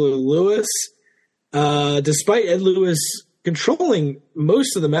Strangler Lewis. Despite Ed Lewis controlling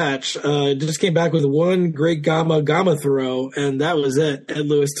most of the match, just came back with one Great Gamma throw, and that was it. Ed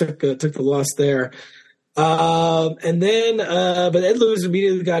Lewis took the loss there. But Ed Lewis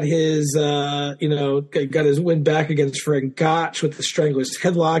immediately got his, got his win back against Frank Gotch with the Strangler's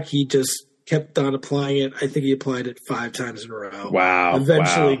headlock. He just kept on applying it. I think he applied it 5 times in a row. Wow.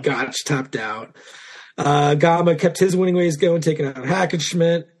 Eventually Gotch tapped out. Gamma kept his winning ways going, taking out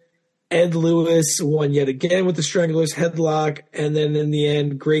Hackenschmidt. Ed Lewis won yet again with the Strangler's headlock. And then in the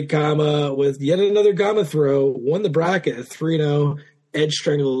end, Great Gamma with yet another Gamma throw won the bracket at 3-0. Ed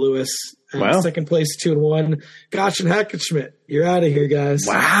Strangler Lewis. Wow. Second place, 2-1. Gotch and Hackenschmidt. You're out of here, guys.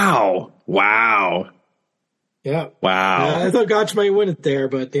 Wow. Yeah. Wow. I thought Gotch might win it there,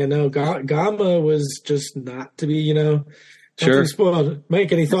 but Gamma was just not to be, sure. Spoiled.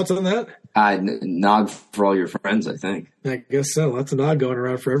 Mike, any thoughts on that? Nog for all your friends, I think. I guess so. Lots of nog going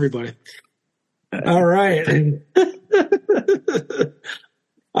around for everybody. All right.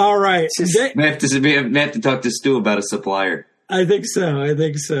 All right. May have to talk to Stu about a supplier. I think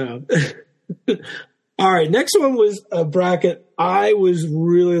so. All right. Next one was a bracket I was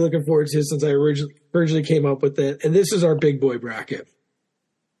really looking forward to since I originally came up with it. And this is our big boy bracket.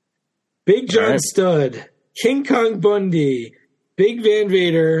 Big John Studd, King Kong Bundy, Big Van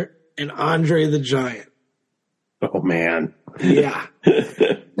Vader, and Andre the Giant. Oh, man. Yeah.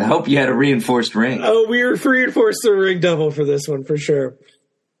 I hope you had a reinforced ring. Oh, we reinforced the ring double for this one for sure.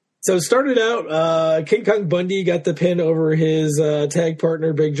 So it started out, King Kong Bundy got the pin over his tag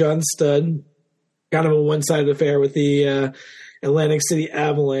partner, Big John Studd. Kind of a one-sided affair with the Atlantic City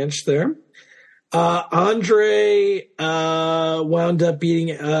Avalanche there. Andre wound up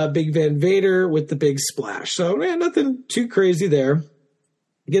beating Big Van Vader with the big splash. So, man, nothing too crazy there.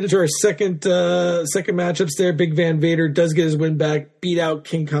 Get into our second matchups there. Big Van Vader does get his win back, beat out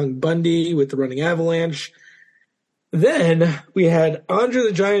King Kong Bundy with the running Avalanche. Then we had Andre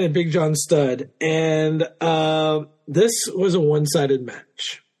the Giant and Big John Studd, and this was a one-sided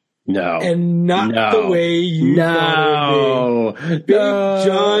match. No. And not the way you thought it would be. Big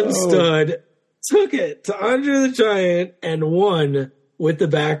John Studd took it to Andre the Giant and won with the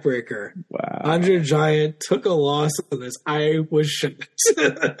backbreaker. Wow. Andre the Giant took a loss on this. I was shocked.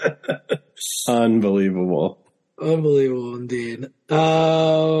 Unbelievable. Unbelievable indeed.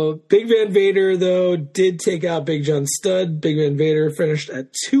 Big Van Vader, though, did take out Big John Studd. Big Van Vader finished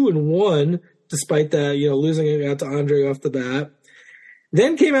at 2-1, despite that, losing it out to Andre off the bat.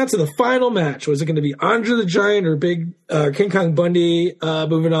 Then came out to the final match. Was it going to be Andre the Giant or Big King Kong Bundy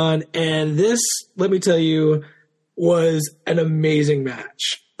moving on? And this, let me tell you, was an amazing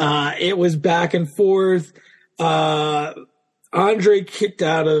match. It was back and forth. Andre kicked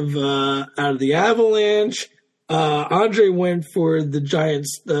out of the Avalanche. Andre went for the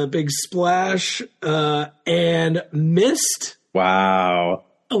Giants' big splash and missed. Wow.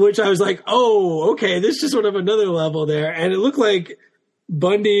 Which I was like, oh, okay, this just went up another level there. And it looked like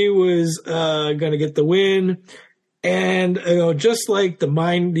Bundy was going to get the win. And just like the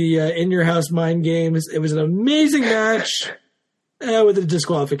In Your House mind games, it was an amazing match with a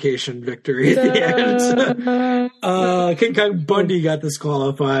disqualification victory at the end. King Kong Bundy got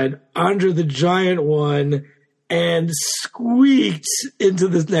disqualified. Andre the Giant won and squeaked into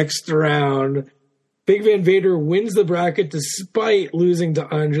the next round. Big Van Vader wins the bracket despite losing to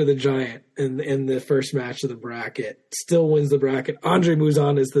Andre the Giant in the first match of the bracket. Still wins the bracket. Andre moves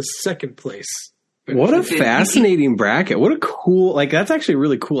on as the second place. What a fascinating bracket. What a cool, that's actually a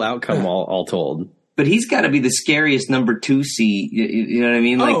really cool outcome all told. But he's got to be the scariest number 2 seed. You know what I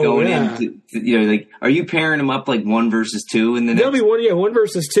mean? Into, are you pairing him up like 1 versus 2? And then there'll be 1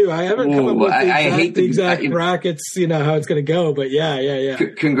 versus 2. I haven't come up with the exact brackets, how it's going to go. But yeah.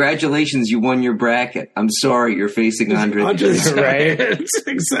 Congratulations, you won your bracket. I'm sorry, you're facing Andre. Right?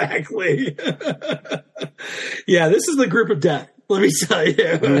 Exactly. Yeah, this is the group of death. Let me tell you,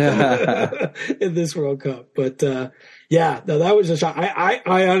 in this World Cup. But that was a shock. I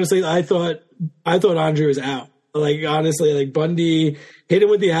honestly, I thought Andre was out. Like, honestly, like Bundy hit him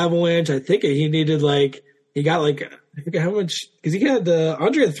with the avalanche. I think he needed he got I forget how much, because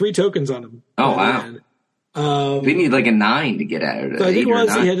Andre had 3 tokens on him. Oh, wow. We need like a 9 to get out of it. So I think it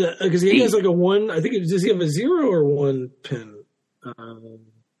was, he had, because he has like a 1, I think, does he have a 0 or 1 pin?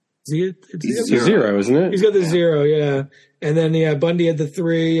 It's a 0, isn't it? He's got the 0, yeah. And then Bundy had the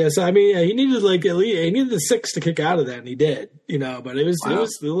 3. So I mean, he needed at least he needed the 6 to kick out of that, and he did. But it was a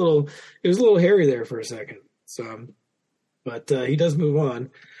little hairy there for a second. So, but he does move on.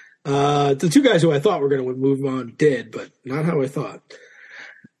 The 2 guys who I thought were going to move on did, but not how I thought.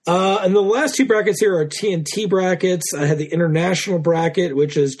 And the last 2 brackets here are TNT brackets. I had the international bracket,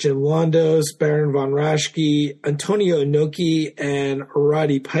 which is Jim Londos, Baron von Raschke, Antonio Inoki, and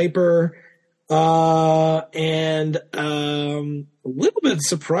Roddy Piper. And a little bit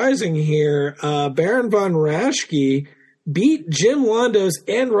surprising here, Baron von Raschke beat Jim Londos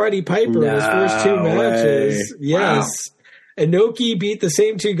and Roddy Piper in his first 2 matches. Yes. Wow. Inoki beat the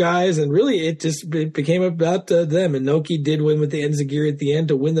same 2 guys, and really it became about them. Inoki did win with the Enziguri at the end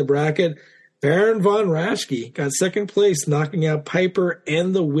to win the bracket. Baron von Raschke got 2nd place, knocking out Piper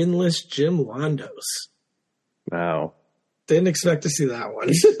and the winless Jim Londos. Wow. Didn't expect to see that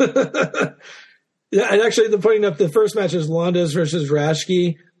one. Yeah, and actually, funny enough, the first match was Londos versus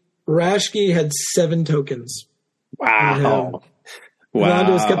Raschke. Raschke had 7 tokens. Wow. Wow.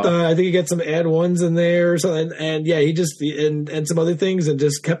 Londos kept on, I think he got some add 1s in there or something. And yeah, he just, and some other things, and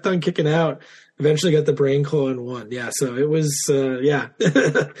just kept on kicking out. Eventually got the brain claw and won. Yeah. So it was,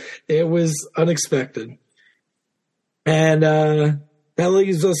 it was unexpected. And, that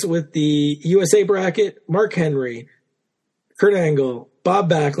leaves us with the USA bracket: Mark Henry, Kurt Angle, Bob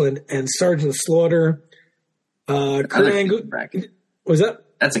Backlund, and Sergeant Slaughter. Kurt Angle. Was that?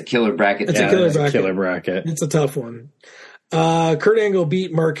 That's a killer bracket. That's a killer bracket. It's a tough one. Kurt Angle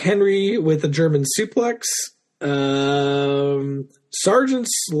beat Mark Henry with a German suplex. Sergeant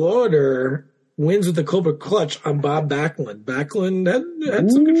Slaughter wins with the Cobra Clutch on Bob Backlund. Backlund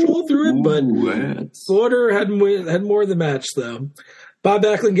had some control through it, but Slaughter had more of the match, though. Bob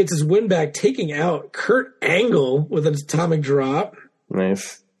Backlund gets his win back, taking out Kurt Angle with an atomic drop.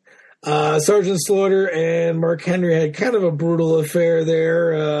 Nice. Sergeant Slaughter and Mark Henry had kind of a brutal affair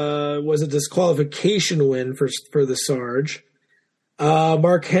there. Was a disqualification win for the Sarge.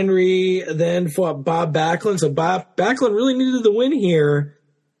 Mark Henry then fought Bob Backlund. So Bob Backlund really needed the win here.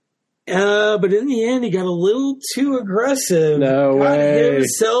 But in the end, he got a little too aggressive. No got way.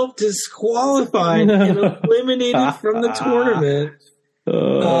 himself disqualified and eliminated from the tournament.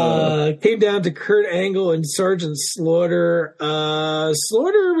 Came down to Kurt Angle and Sergeant Slaughter.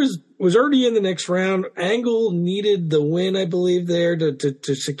 Slaughter was already in the next round. Angle needed the win, I believe, there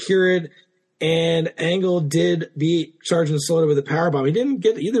to secure it. And Angle did beat Sergeant Slaughter with a powerbomb. He didn't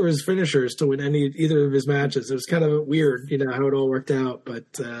get either of his finishers to win either of his matches. It was kind of weird, how it all worked out.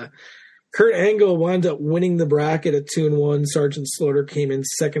 But Kurt Angle wound up winning the bracket at 2-1. Sergeant Slaughter came in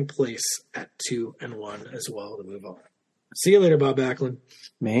 2nd place at 2-1 as well to move on. See you later, Bob Backlund.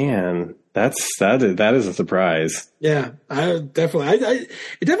 Man, that is a surprise. Yeah, it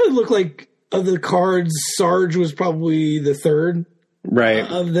definitely looked like of the cards, Sarge was probably the 3rd. Right.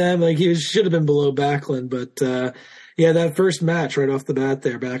 Of them. Like, he should have been below Backlund, but that first match right off the bat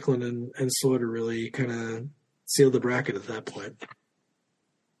there, Backlund and Slaughter really kind of sealed the bracket at that point.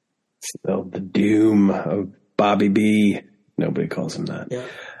 Spelled the doom of Bobby B. Nobody calls him that.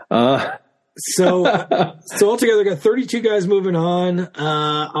 Yeah. So altogether, got 32 guys moving on.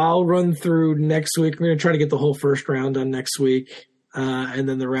 I'll run through next week. We're going to try to get the whole first round done next week. And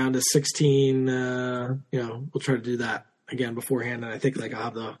then the round of 16, we'll try to do that again beforehand. And I think I'll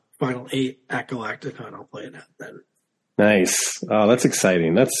have the final 8 at Galacticon. I'll play it out then. Nice. Oh, that's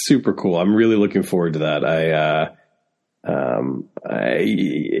exciting. That's super cool. I'm really looking forward to that. I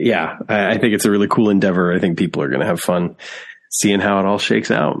think it's a really cool endeavor. I think people are going to have fun seeing how it all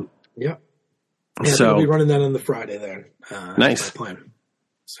shakes out. Yeah. So we'll be running that on the Friday there. Nice plan.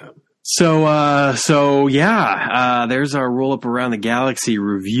 There's our roll up around the galaxy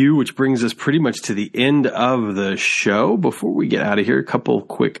review, which brings us pretty much to the end of the show. Before we get out of here, a couple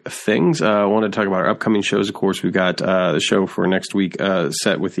quick things. I want to talk about our upcoming shows. Of course, we've got the show for next week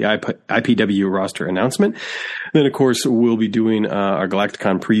set with the IPW roster announcement. Then, of course, we'll be doing our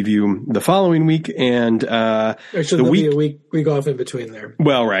Galacticon preview the following week, and actually, there'll be a week off in between there.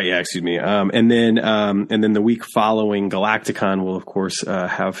 Well, right, yeah, excuse me. And then the week following Galacticon, we'll of course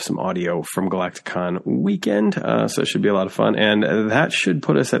have some audio from Galacticon weekend, so it should be a lot of fun, and that should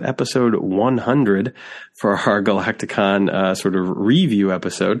put us at episode 100 for our Galacticon sort of review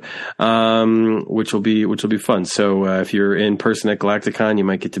episode, which will be fun. So if you're in person at Galacticon, you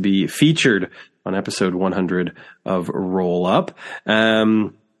might get to be featured on episode 100 of Roll Up.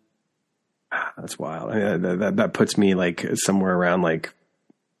 That's wild. That puts me like somewhere around like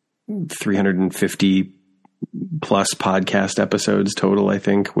 350 plus podcast episodes total, I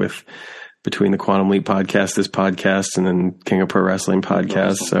think, with between the Quantum Leap podcast, this podcast, and then King of Pro Wrestling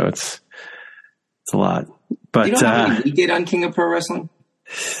podcast. So it's a lot. But you know how many we did on King of Pro Wrestling?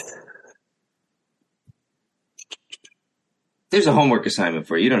 There's a homework assignment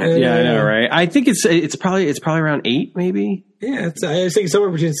for you. You don't have to. Yeah, I know, right? I think it's probably around 8, maybe. Yeah, I was thinking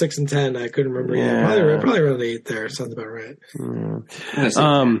somewhere between 6 and 10. I couldn't remember. Yeah. Probably around 8 there. Sounds about right.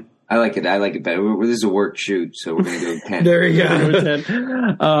 I like it. I like it better. This is a work shoot, so we're going to go 10. There you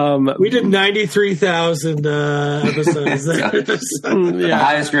go. We did 93,000 episodes. The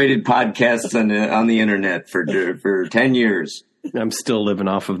highest rated podcasts on the internet for 10 years. I'm still living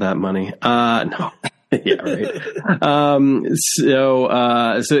off of that money. No. Yeah, right.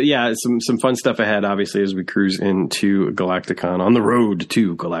 So yeah, some fun stuff ahead, obviously, as we cruise into Galacticon, on the road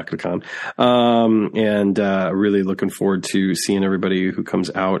to Galacticon. And really looking forward to seeing everybody who comes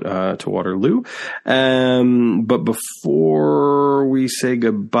out to Waterloo. But before we say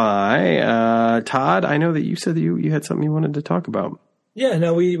goodbye, Todd, I know that you said that you had something you wanted to talk about. Yeah,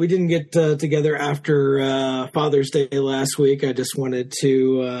 no, we didn't get together after Father's Day last week. I just wanted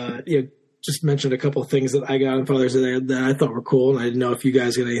to just mentioned a couple of things that I got on Father's Day that I thought were cool, and I didn't know if you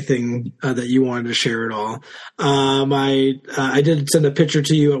guys got anything that you wanted to share at all. I did send a picture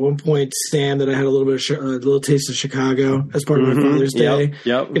to you at one point, Sam, that I had a little taste of Chicago as part of my Father's Day.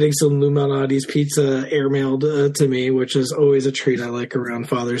 Yep. Getting some Lou Malnati's pizza airmailed to me, which is always a treat I like around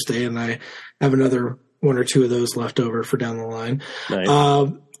Father's Day, and I have another 1 or 2 of those left over for down the line.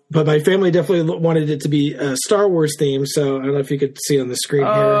 Nice. But my family definitely wanted it to be a Star Wars theme, so I don't know if you could see on the screen here.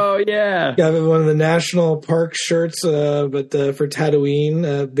 Oh, yeah. Got one of the national park shirts, but for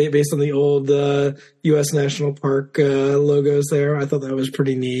Tatooine, based on the old U.S. National Park logos there. I thought that was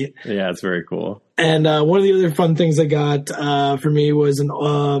pretty neat. Yeah, it's very cool. And one of the other fun things I got for me was a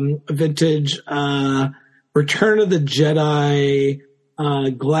vintage Return of the Jedi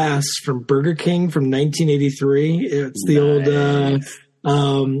glass from Burger King from 1983. It's the old...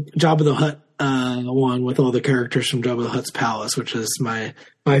 Jabba the Hutt one with all the characters from Jabba the Hutt's palace, which is my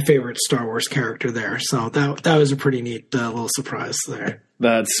favorite Star Wars character there. So that was a pretty neat little surprise there.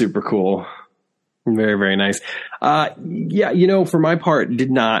 That's super cool. Very, very nice. Yeah, for my part, did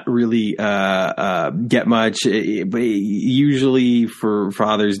not really get much. But usually for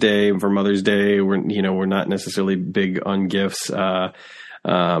Father's Day and for Mother's Day, we're not necessarily big on gifts.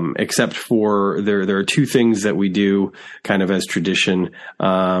 Except for there are 2 things that we do kind of as tradition,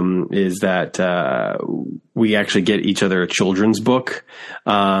 is that, we actually get each other a children's book,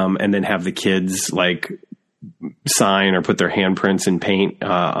 and then have the kids like sign or put their handprints in paint,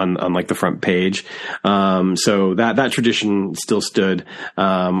 on like the front page. So that tradition still stood,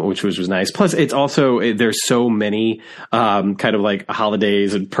 which was nice. Plus it's also, there's so many, kind of like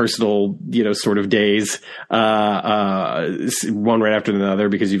holidays and personal, sort of days, one right after another,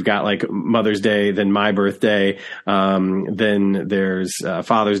 because you've got like Mother's Day, then my birthday, then there's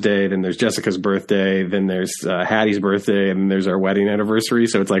Father's Day, then there's Jessica's birthday, then there's Hattie's birthday, and then there's our wedding anniversary.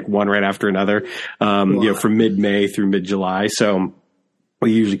 So it's like one right after another, from mid-May through mid-July. So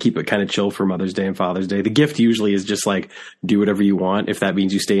we usually keep it kind of chill for Mother's Day and Father's Day. The gift usually is just like, do whatever you want. If that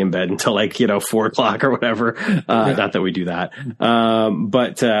means you stay in bed until like, 4:00 or whatever. Not that we do that.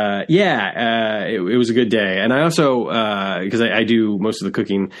 It was a good day. And I also, cause I do most of the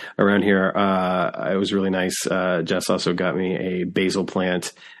cooking around here. It was really nice. Jess also got me a basil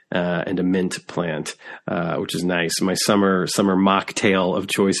plant, and a mint plant, which is nice. My summer mocktail of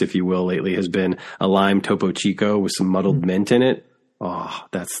choice, if you will, lately has been a lime Topo Chico with some muddled mint in it. Oh,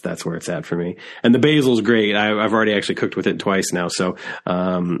 that's where it's at for me. And the basil's great. I've already actually cooked with it twice now. So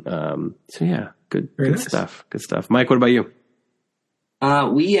yeah, good nice stuff. Good stuff. Mike, what about you?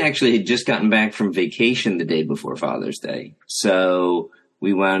 We actually had just gotten back from vacation the day before Father's Day. So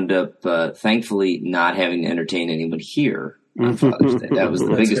we wound up, thankfully not having to entertain anyone here on Father's Day. That was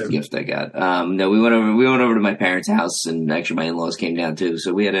the biggest gift I got. No, we went over to my parents' house, and actually my in-laws came down too.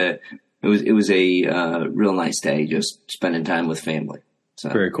 So we had it was a real nice day, just spending time with family. So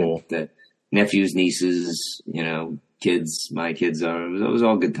very cool. The nephews, nieces, kids, my kids, it was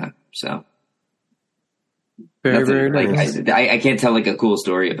all good time. So very nice. I can't tell like a cool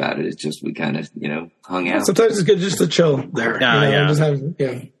story about it. It's just we kind of hung out. Sometimes it's good just to chill there. Yeah. Just have,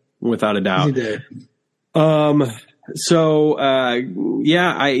 without a doubt. Easy day. So, I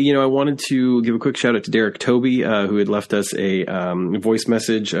wanted to give a quick shout out to Derek Toby, who had left us a voice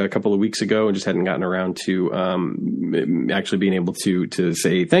message a couple of weeks ago and just hadn't gotten around to actually being able to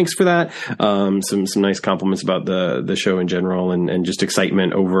say thanks for that. Some nice compliments about the show in general and just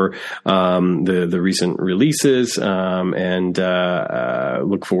excitement over the recent releases, and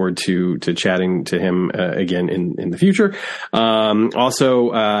look forward to chatting to him again in the future.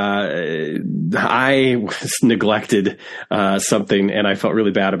 Also, I was neglected something, and I felt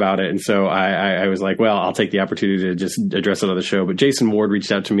really bad about it. And so I was like, well, I'll take the opportunity to just address it on the show. But Jason Ward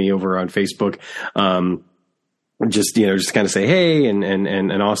reached out to me over on Facebook. Just kind of say, hey,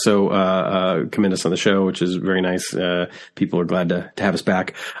 and also, commend us on the show, which is very nice. People are glad to have us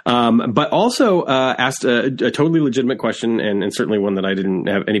back. But also, asked a totally legitimate question and certainly one that I didn't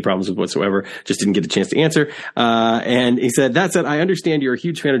have any problems with whatsoever. Just didn't get a chance to answer. And he said, that said, I understand you're a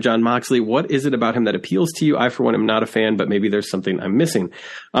huge fan of Jon Moxley. What is it about him that appeals to you? I, for one, am not a fan, but maybe there's something I'm missing.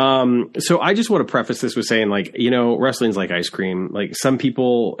 So I just want to preface this with saying, like, wrestling's like ice cream. Like, some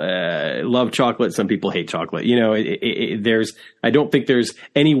people, love chocolate. Some people hate chocolate. I don't think there's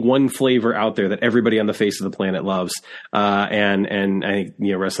any one flavor out there that everybody on the face of the planet loves. And I think,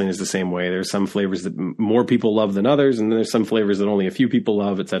 wrestling is the same way. There's some flavors that more people love than others, and then there's some flavors that only a few people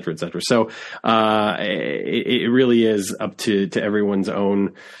love, et cetera, et cetera. So, it really is up to everyone's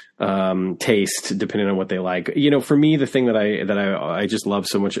own taste, depending on what they like. For me, the thing that I just love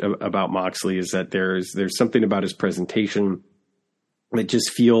so much about Moxley is that there's something about his presentation that just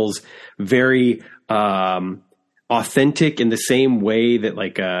feels very, authentic in the same way that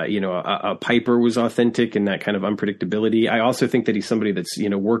a Piper was authentic in that kind of unpredictability. I also think that he's somebody that's,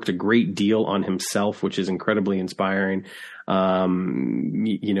 worked a great deal on himself, which is incredibly inspiring. I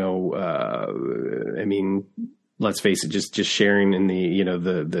mean, let's face it, just sharing in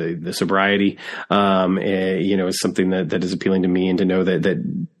the sobriety, is something that is appealing to me, and to know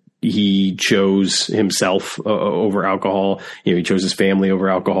that he chose himself over alcohol. He chose his family over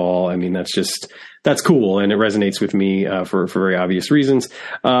alcohol. I mean, that's cool. And it resonates with me, for very obvious reasons.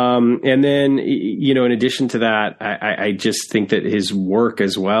 And then, in addition to that, I just think that his work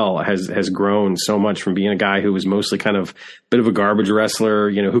as well has grown so much from being a guy who was mostly kind of a bit of a garbage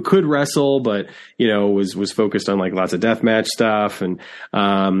wrestler, who could wrestle, but, was focused on like lots of deathmatch stuff. And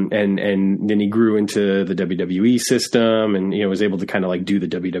then he grew into the WWE system and, was able to kind of like do the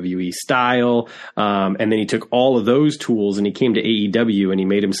WWE style. And then he took all of those tools and he came to AEW and he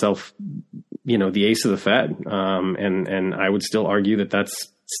made himself, the ace of the Fed. And I would still argue that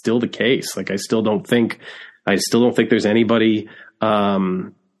that's still the case. Like, I still don't think there's anybody,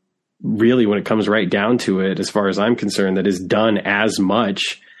 really, when it comes right down to it, as far as I'm concerned, that has done as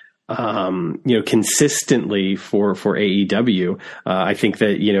much, consistently for AEW. I think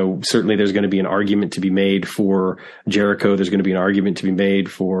that, certainly there's going to be an argument to be made for Jericho. There's going to be an argument to be made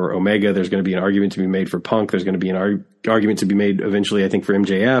for Omega. There's going to be an argument to be made for Punk. There's going to be an argument to be made eventually, I think, for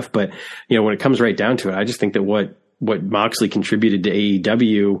MJF. But, when it comes right down to it, I just think that what Moxley contributed to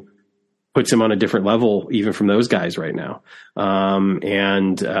AEW puts him on a different level, even from those guys right now. I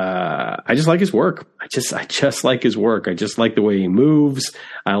just like his work. I just like his work. I just like the way he moves.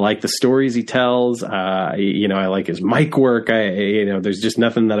 I like the stories he tells. I like his mic work. There's just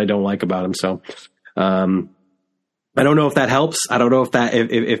nothing that I don't like about him. So, I don't know if that helps. I don't know if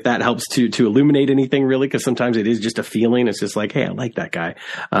that helps to illuminate anything really, because sometimes it is just a feeling. It's just like, hey, I like that guy,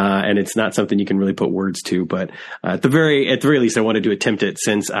 and it's not something you can really put words to. But at the very least, I wanted to attempt it,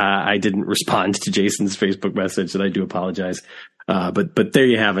 since I didn't respond to Jason's Facebook message, and I do apologize. But there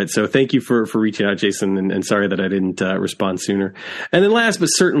you have it. So thank you for reaching out, Jason, and sorry that I didn't respond sooner. And then last but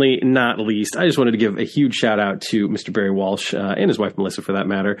certainly not least, I just wanted to give a huge shout out to Mr. Barry Walsh, and his wife Melissa, for that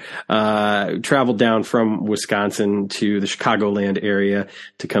matter. Traveled down from Wisconsin to the Chicagoland area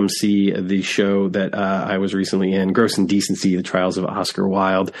to come see the show that I was recently in, Gross Indecency: The Trials of Oscar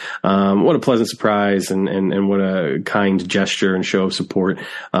Wilde. What a pleasant surprise, and what a kind gesture and show of support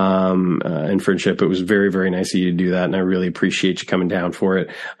and friendship. It was very, very nice of you to do that, and I really appreciate you coming down for it.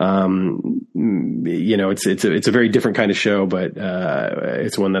 It's a very different kind of show, but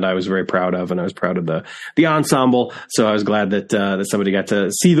it's one that I was very proud of, and I was proud of the ensemble. So I was glad that somebody got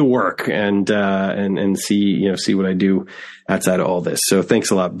to see the work and see what I do outside of all this. So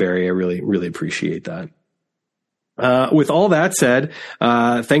thanks a lot, Barry. I really, really appreciate that. With all that said,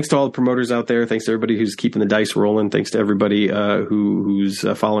 thanks to all the promoters out there. Thanks to everybody who's keeping the dice rolling. Thanks to everybody who's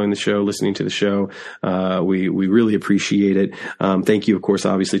following the show, listening to the show. We really appreciate it. Thank you, of course,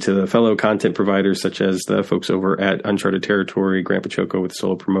 obviously, to the fellow content providers such as the folks over at Uncharted Territory, Grandpa Choco with the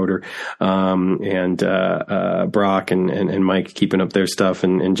solo promoter, and Brock and Mike keeping up their stuff,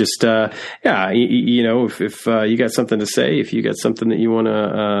 and just you know, if you got something to say, if you got something that you want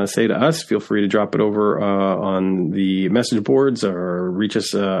to say to us, feel free to drop it over on the message boards or reach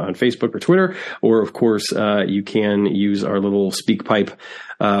us on Facebook or Twitter, or of course you can use our little SpeakPipe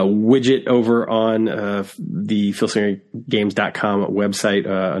widget over on the FilslingerGames.com website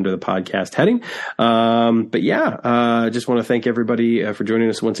under the podcast heading. But yeah, just want to thank everybody for joining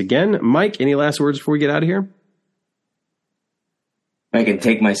us once again. Mike, any last words before we get out of here? I can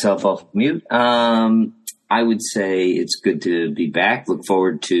take myself off mute. I would say it's good to be back. Look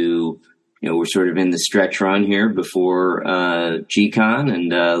forward to, you know, we're sort of in the stretch run here before G-Con, and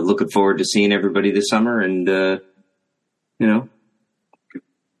looking forward to seeing everybody this summer. And, you know,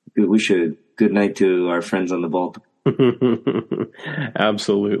 wish a good night to our friends on the vault.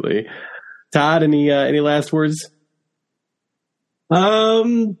 Absolutely. Todd, any last words?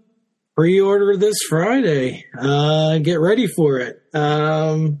 Pre-order this Friday. Get ready for it.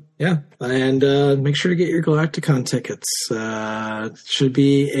 Yeah, and make sure to get your Galacticon tickets. It should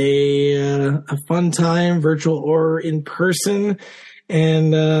be a fun time, virtual or in person,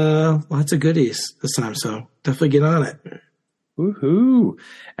 and lots of goodies this time. So definitely get on it. Woohoo!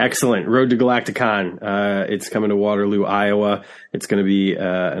 Excellent. Road to Galacticon. It's coming to Waterloo, Iowa. It's going to be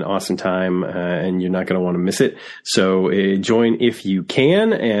an awesome time, and you're not going to want to miss it. So join if you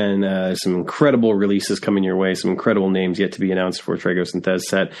can, and some incredible releases coming your way, some incredible names yet to be announced for Tragos and Thez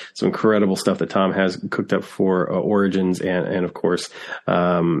set, some incredible stuff that Tom has cooked up for Origins, and of course, the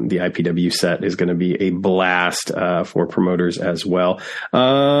IPW set is going to be a blast for promoters as well.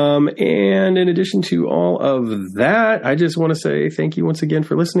 And in addition to all of that, I just want to say thank you once again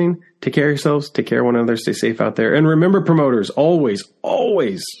for listening. Take care of yourselves. Take care of one another. Stay safe out there. And remember, promoters, always roll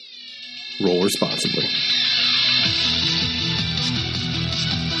responsibly.